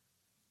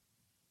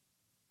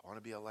 I want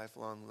to be a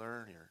lifelong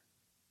learner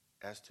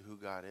as to who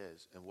God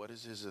is and what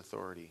is his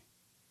authority.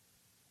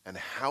 And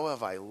how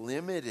have I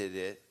limited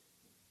it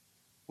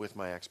with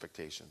my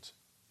expectations?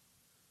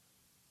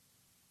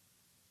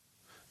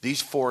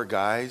 These four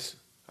guys,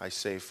 I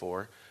say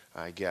four,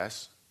 I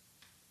guess,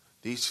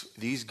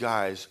 these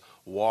guys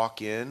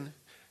walk in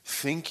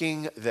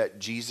thinking that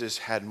Jesus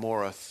had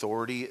more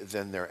authority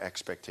than their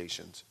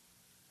expectations.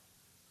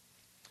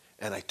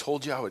 And I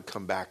told you I would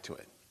come back to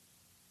it.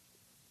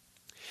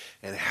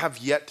 And have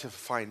yet to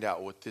find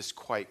out what this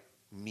quite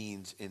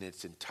means in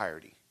its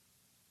entirety.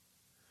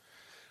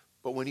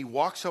 But when he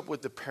walks up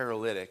with the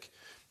paralytic,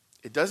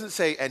 it doesn't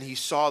say, and he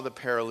saw the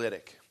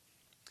paralytic.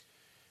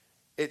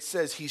 It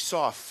says he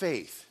saw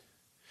faith.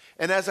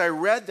 And as I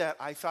read that,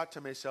 I thought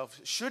to myself,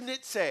 shouldn't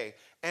it say,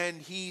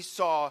 and he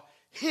saw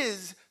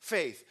his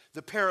faith,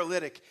 the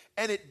paralytic?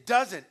 And it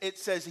doesn't. It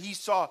says he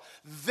saw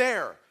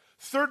their,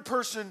 third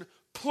person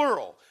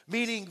plural,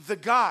 meaning the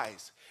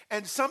guys.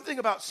 And something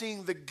about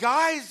seeing the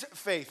guy's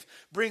faith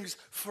brings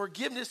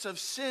forgiveness of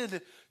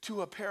sin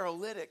to a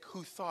paralytic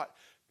who thought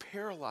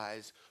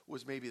paralyzed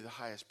was maybe the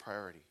highest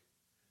priority.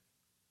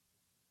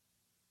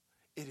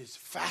 It is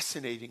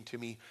fascinating to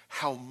me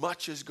how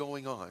much is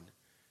going on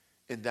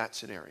in that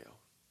scenario.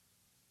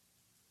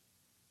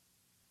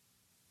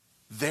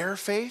 Their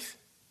faith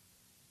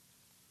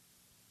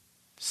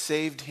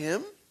saved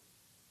him?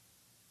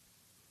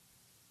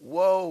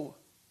 Whoa.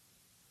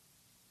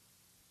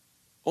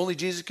 Only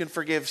Jesus can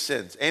forgive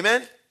sins.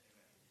 Amen?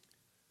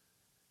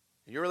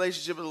 Your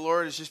relationship with the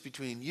Lord is just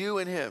between you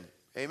and him.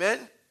 Amen?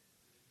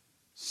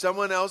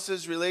 Someone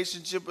else's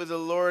relationship with the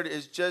Lord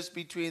is just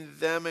between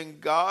them and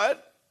God.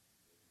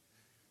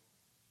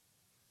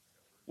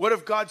 What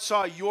if God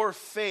saw your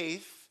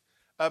faith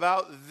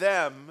about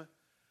them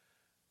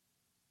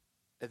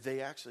that they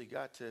actually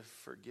got to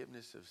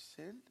forgiveness of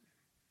sin?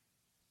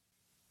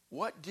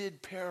 What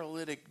did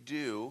paralytic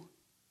do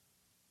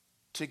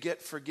to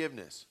get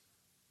forgiveness?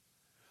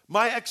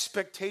 My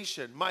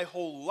expectation, my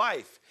whole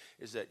life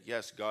is that,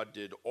 yes, God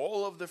did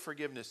all of the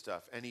forgiveness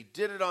stuff, and he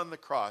did it on the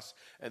cross,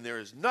 and there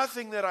is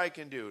nothing that I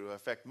can do to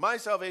affect my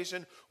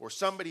salvation or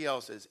somebody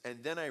else's.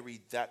 And then I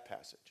read that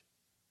passage.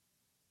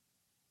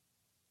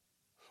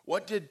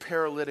 What did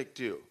paralytic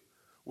do?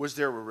 Was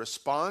there a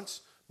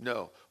response?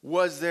 No.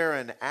 Was there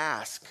an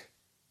ask?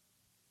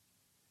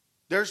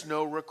 There's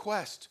no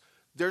request.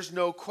 There's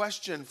no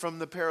question from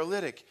the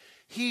paralytic.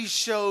 He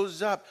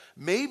shows up.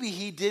 Maybe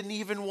he didn't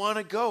even want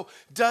to go.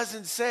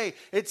 Doesn't say.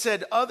 It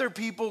said other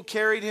people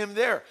carried him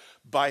there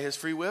by his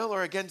free will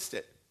or against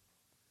it.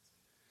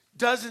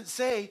 Doesn't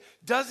say.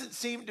 Doesn't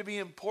seem to be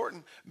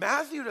important.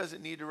 Matthew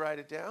doesn't need to write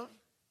it down.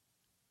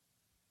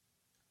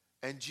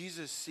 And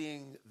Jesus,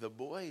 seeing the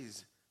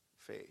boy's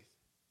faith.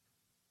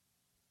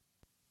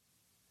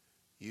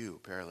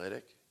 You,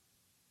 paralytic,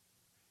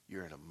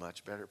 you're in a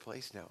much better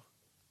place now.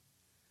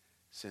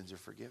 Sins are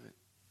forgiven.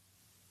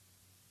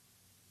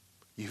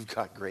 You've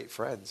got great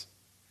friends.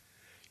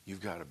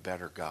 You've got a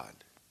better God.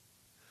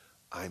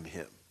 I'm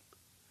him.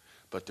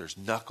 But there's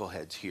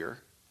knuckleheads here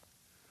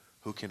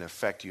who can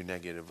affect you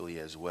negatively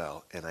as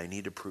well, and I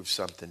need to prove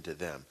something to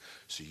them.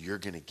 So you're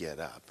going to get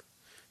up,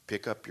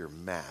 pick up your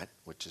mat,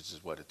 which is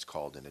what it's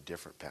called in a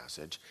different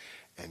passage,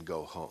 and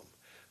go home.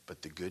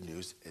 But the good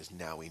news is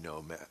now we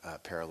know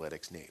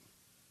paralytic's name.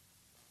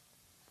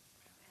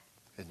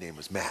 His name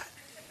was Matt.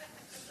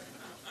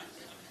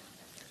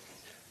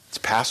 It's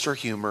pastor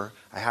humor.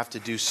 I have to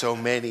do so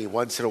many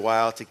once in a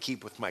while to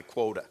keep with my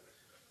quota.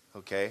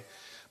 Okay?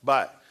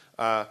 But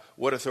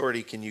what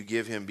authority can you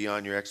give him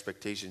beyond your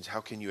expectations?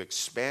 How can you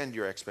expand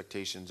your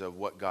expectations of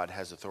what God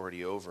has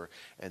authority over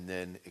and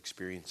then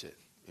experience it,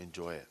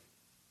 enjoy it,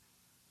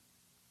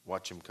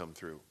 watch him come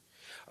through?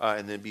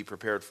 And then be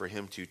prepared for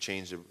him to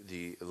change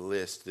the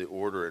list, the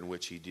order in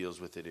which he deals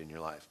with it in your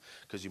life.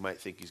 Because you might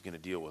think he's going to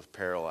deal with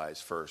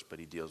paralyzed first, but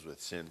he deals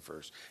with sin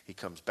first. He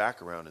comes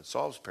back around and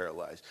solves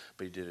paralyzed,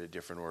 but he did it a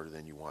different order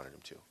than you wanted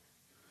him to.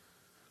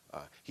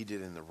 He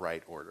did it in the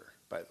right order,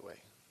 by the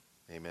way.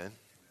 Amen?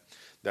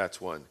 That's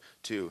one.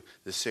 Two,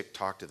 the sick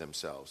talk to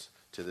themselves,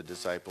 to the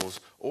disciples,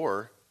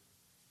 or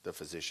the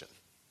physician.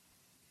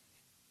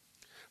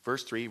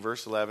 Verse 3,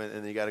 verse 11, and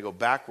then you got to go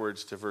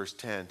backwards to verse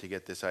 10 to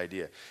get this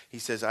idea. He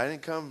says, I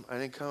didn't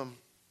come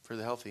for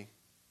the healthy.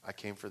 I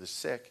came for the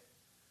sick.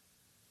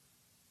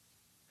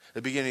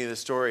 The beginning of the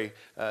story,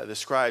 the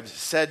scribes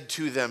said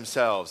to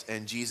themselves,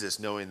 and Jesus,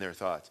 knowing their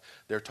thoughts,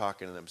 they're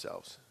talking to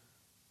themselves.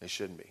 They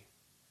shouldn't be.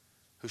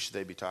 Who should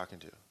they be talking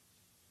to?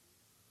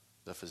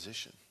 The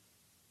physician.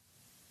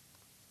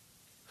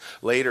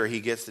 Later,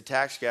 he gets the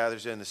tax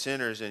gatherers and the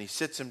sinners, and he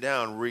sits them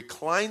down,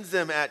 reclines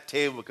them at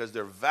table because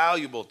they're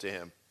valuable to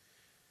him.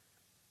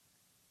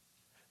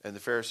 And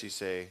the Pharisees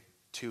say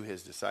to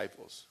his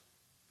disciples,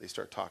 they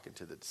start talking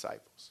to the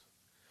disciples.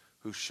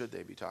 Who should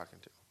they be talking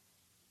to?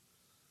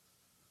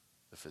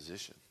 The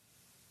physician.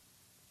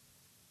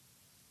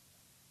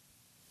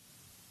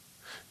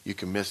 You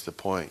can miss the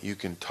point. You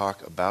can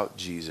talk about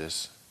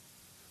Jesus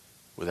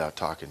without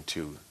talking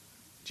to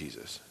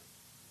Jesus.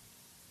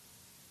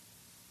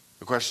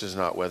 The question is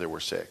not whether we're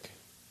sick.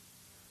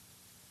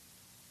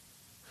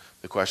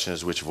 The question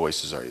is, which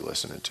voices are you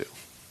listening to?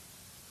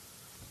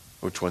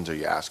 Which ones are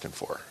you asking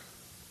for?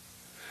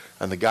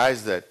 And the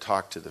guys that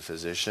talked to the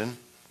physician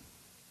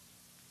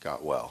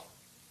got well.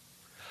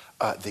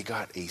 They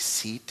got a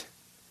seat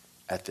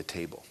at the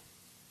table.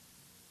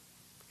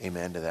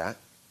 Amen to that.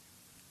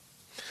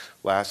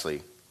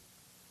 Lastly,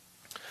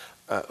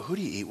 who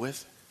do you eat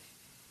with?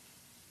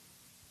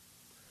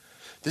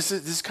 This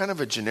is kind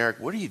of a generic,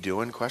 what are you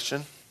doing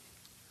question.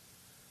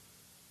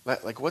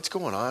 Like, what's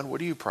going on?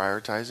 What are you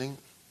prioritizing?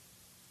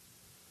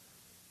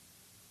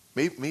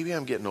 Maybe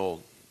I'm getting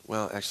old.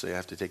 Well, actually, I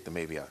have to take the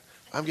maybe out.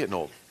 I'm getting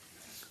old.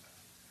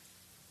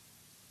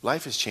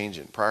 Life is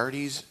changing.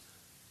 Priorities,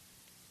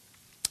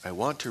 I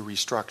want to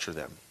restructure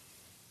them.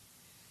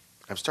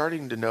 I'm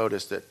starting to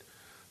notice that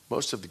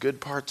most of the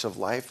good parts of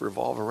life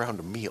revolve around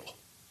a meal.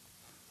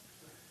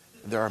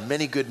 There are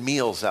many good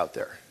meals out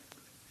there.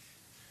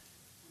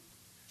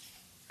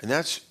 And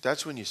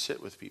that's when you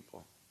sit with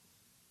people.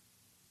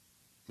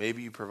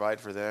 Maybe you provide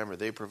for them or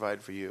they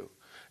provide for you.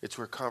 It's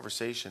where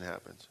conversation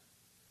happens.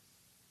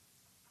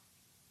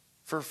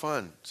 For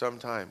fun,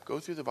 sometime, go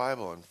through the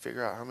Bible and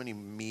figure out how many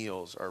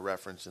meals are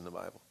referenced in the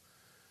Bible.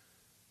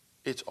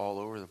 It's all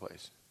over the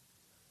place.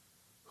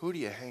 Who do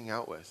you hang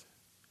out with?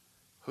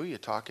 Who are you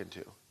talking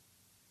to?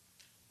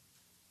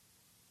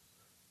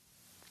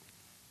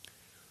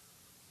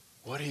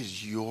 What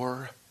is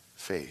your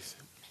faith?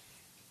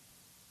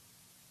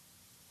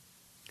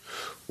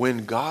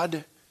 When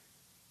God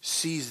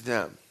sees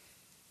them,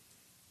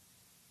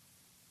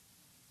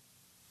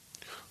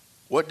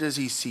 what does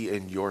he see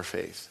in your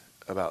faith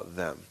about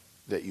them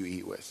that you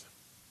eat with,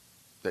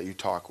 that you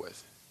talk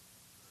with,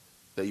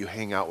 that you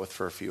hang out with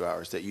for a few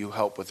hours, that you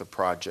help with a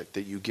project,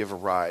 that you give a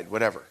ride,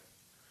 whatever,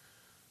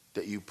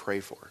 that you pray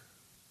for?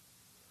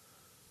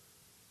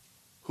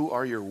 Who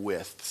are your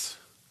withs?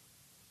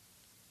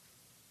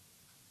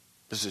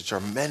 This is a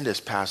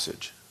tremendous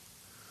passage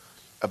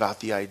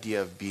about the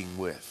idea of being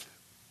with.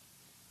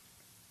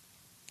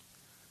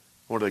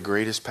 One of the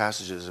greatest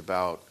passages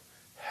about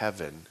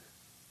heaven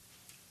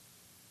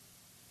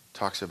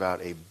talks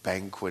about a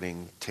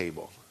banqueting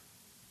table.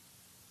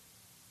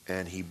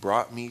 And he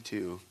brought me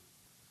to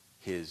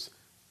his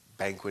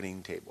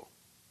banqueting table.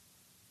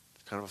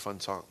 It's kind of a fun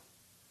song.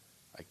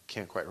 I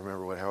can't quite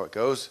remember how it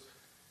goes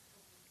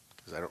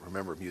because I don't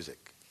remember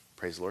music.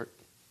 Praise the Lord.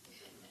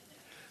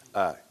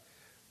 But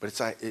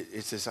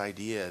it's this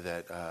idea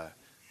that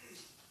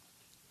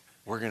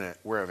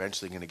we're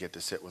eventually going to get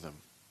to sit with him.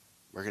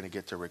 We're going to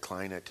get to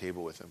recline at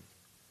table with him.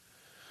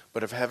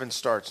 But if heaven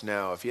starts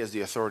now, if he has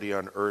the authority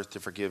on earth to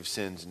forgive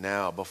sins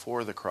now,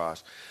 before the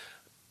cross,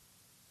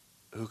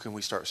 who can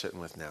we start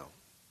sitting with now?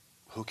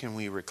 Who can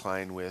we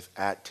recline with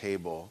at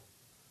table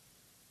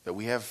that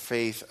we have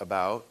faith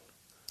about,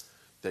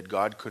 that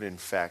God could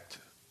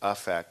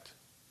affect,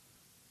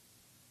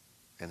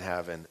 and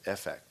have an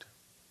effect?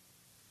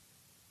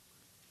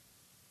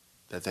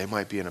 That they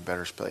might be in a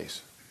better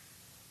place.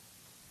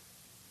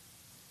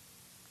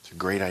 It's a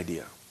great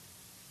idea.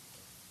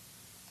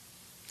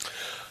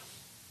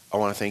 I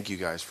want to thank you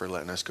guys for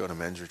letting us go to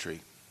men's retreat.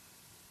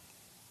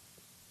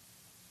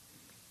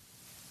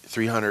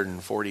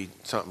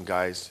 340-something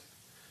guys.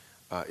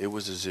 It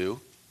was a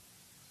zoo.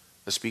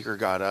 The speaker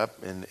got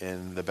up,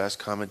 and the best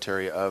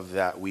commentary of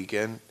that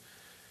weekend,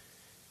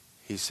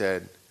 he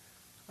said,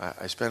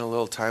 I spent a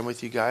little time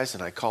with you guys,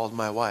 and I called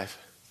my wife.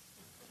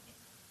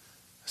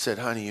 I said,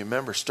 honey, you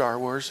remember Star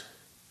Wars?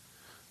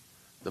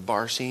 The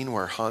bar scene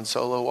where Han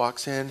Solo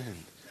walks in, and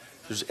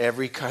there's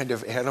every kind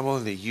of animal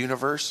in the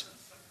universe,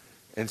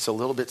 and it's a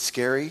little bit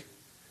scary?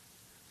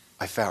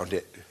 I found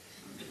it.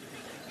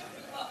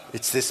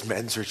 It's this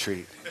men's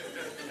retreat.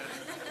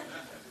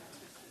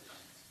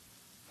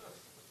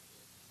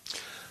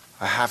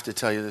 I have to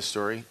tell you this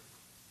story.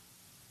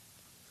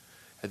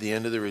 At the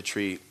end of the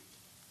retreat,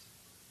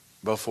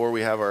 before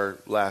we have our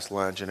last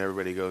lunch and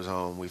everybody goes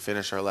home, we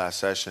finish our last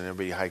session,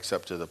 everybody hikes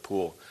up to the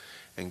pool,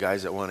 and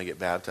guys that want to get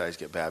baptized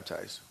get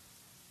baptized.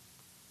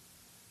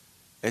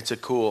 It's a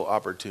cool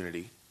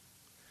opportunity.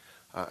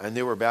 And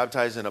they were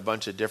baptizing a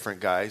bunch of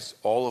different guys,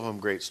 all of them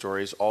great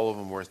stories, all of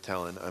them worth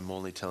telling. I'm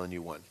only telling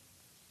you one.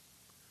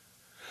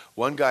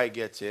 One guy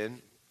gets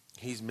in,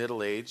 he's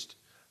middle-aged,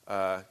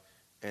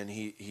 and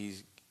he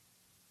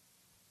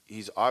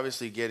he's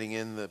obviously getting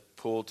in the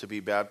pool to be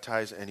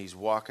baptized, and he's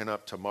walking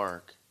up to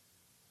Mark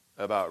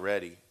about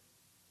ready.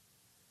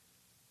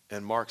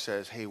 And Mark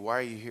says, hey, why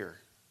are you here?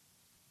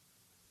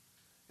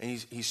 And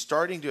he's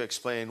starting to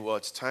explain, well,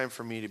 it's time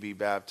for me to be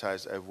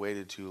baptized. I've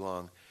waited too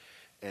long.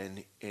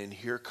 And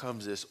here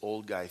comes this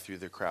old guy through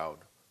the crowd,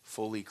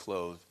 fully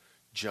clothed,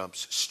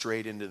 jumps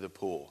straight into the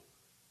pool.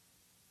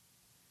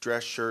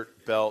 Dress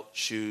shirt, belt,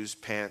 shoes,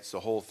 pants, the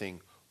whole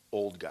thing,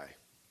 old guy.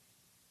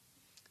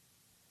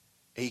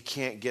 He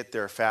can't get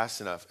there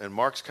fast enough. And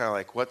Mark's kind of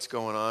like, what's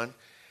going on?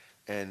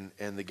 And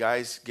the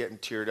guy's getting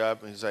teared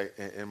up. And he's like,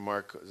 and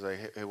Mark is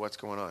like, hey, what's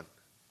going on?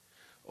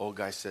 Old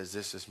guy says,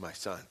 this is my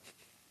son.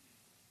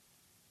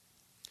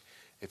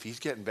 If he's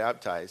getting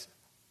baptized,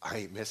 I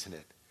ain't missing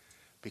it.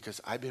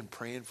 Because I've been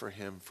praying for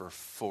him for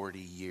 40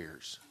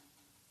 years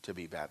to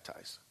be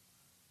baptized.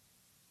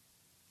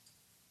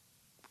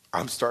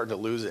 I'm starting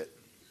to lose it.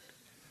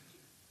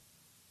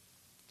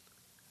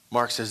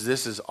 Mark says,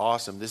 this is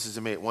awesome. This is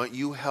amazing. Why don't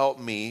you help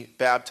me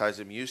baptize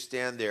him? You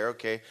stand there,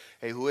 okay.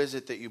 Hey, who is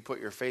it that you put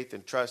your faith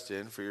and trust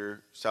in for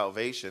your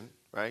salvation,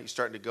 right? You're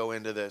starting to go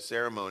into the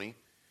ceremony.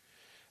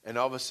 And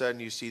all of a sudden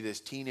you see this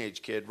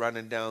teenage kid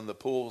running down the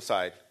pool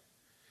side.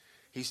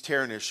 He's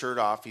tearing his shirt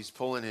off. He's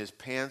pulling his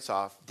pants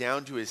off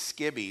down to his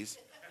skivvies.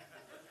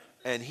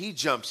 And he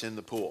jumps in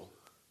the pool.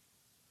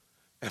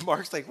 And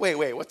Mark's like,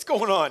 wait, what's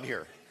going on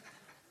here?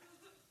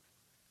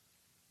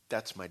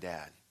 That's my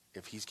dad.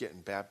 If he's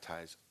getting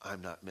baptized,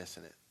 I'm not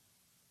missing it.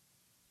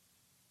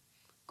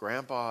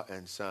 Grandpa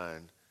and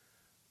son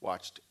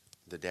watched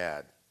the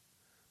dad,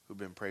 who'd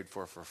been prayed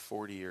for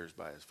 40 years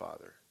by his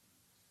father,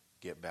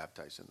 get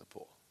baptized in the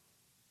pool.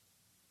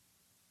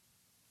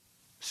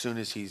 As soon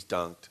as he's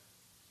dunked,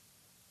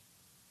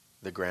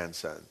 the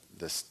grandson,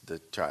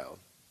 the child,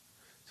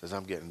 says,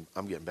 I'm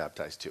getting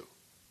baptized too.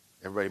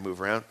 Everybody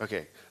move around?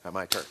 Okay,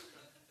 my turn.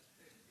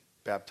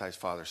 Baptized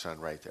father,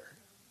 son right there.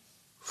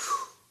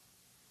 Whew.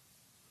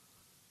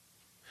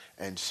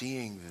 And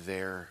seeing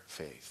their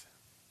faith.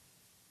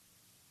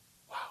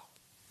 Wow.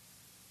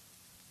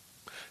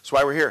 That's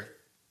why we're here.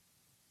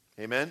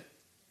 Amen?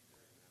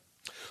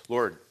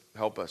 Lord,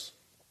 help us.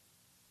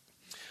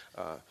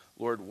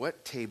 Lord,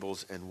 what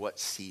tables and what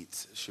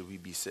seats should we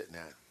be sitting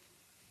at?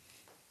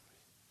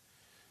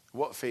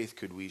 What faith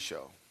could we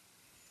show?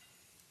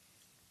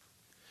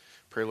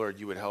 Pray, Lord,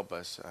 you would help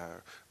us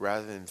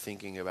rather than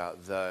thinking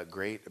about the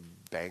great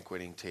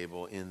banqueting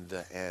table in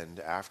the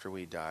end after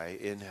we die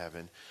in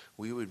heaven.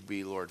 We would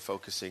be, Lord,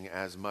 focusing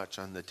as much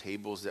on the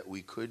tables that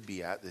we could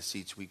be at, the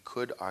seats we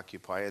could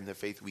occupy, and the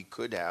faith we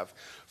could have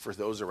for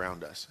those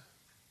around us.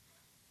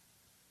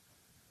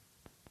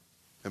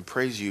 And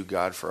praise you,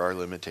 God, for our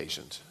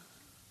limitations.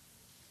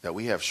 That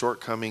we have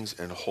shortcomings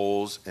and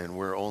holes, and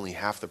we're only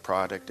half the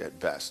product at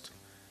best.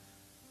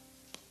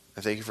 I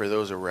thank you for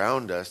those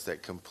around us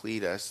that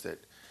complete us, that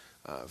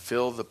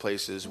fill the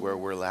places where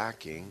we're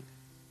lacking.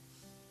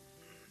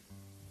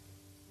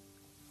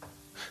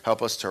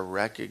 Help us to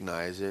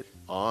recognize it,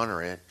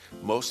 honor it,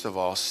 most of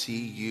all,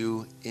 see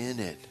you in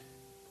it.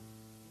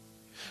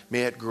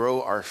 May it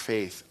grow our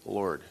faith,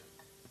 Lord.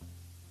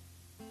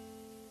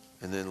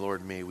 And then,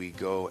 Lord, may we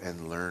go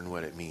and learn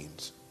what it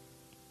means.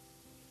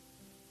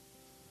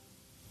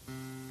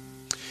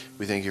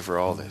 We thank you for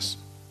all this.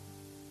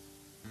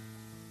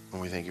 And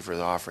we thank you for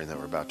the offering that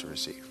we're about to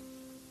receive.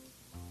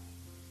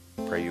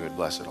 Pray you would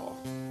bless it all.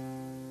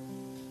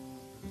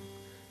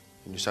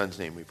 In your son's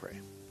name we pray.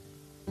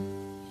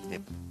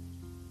 Amen.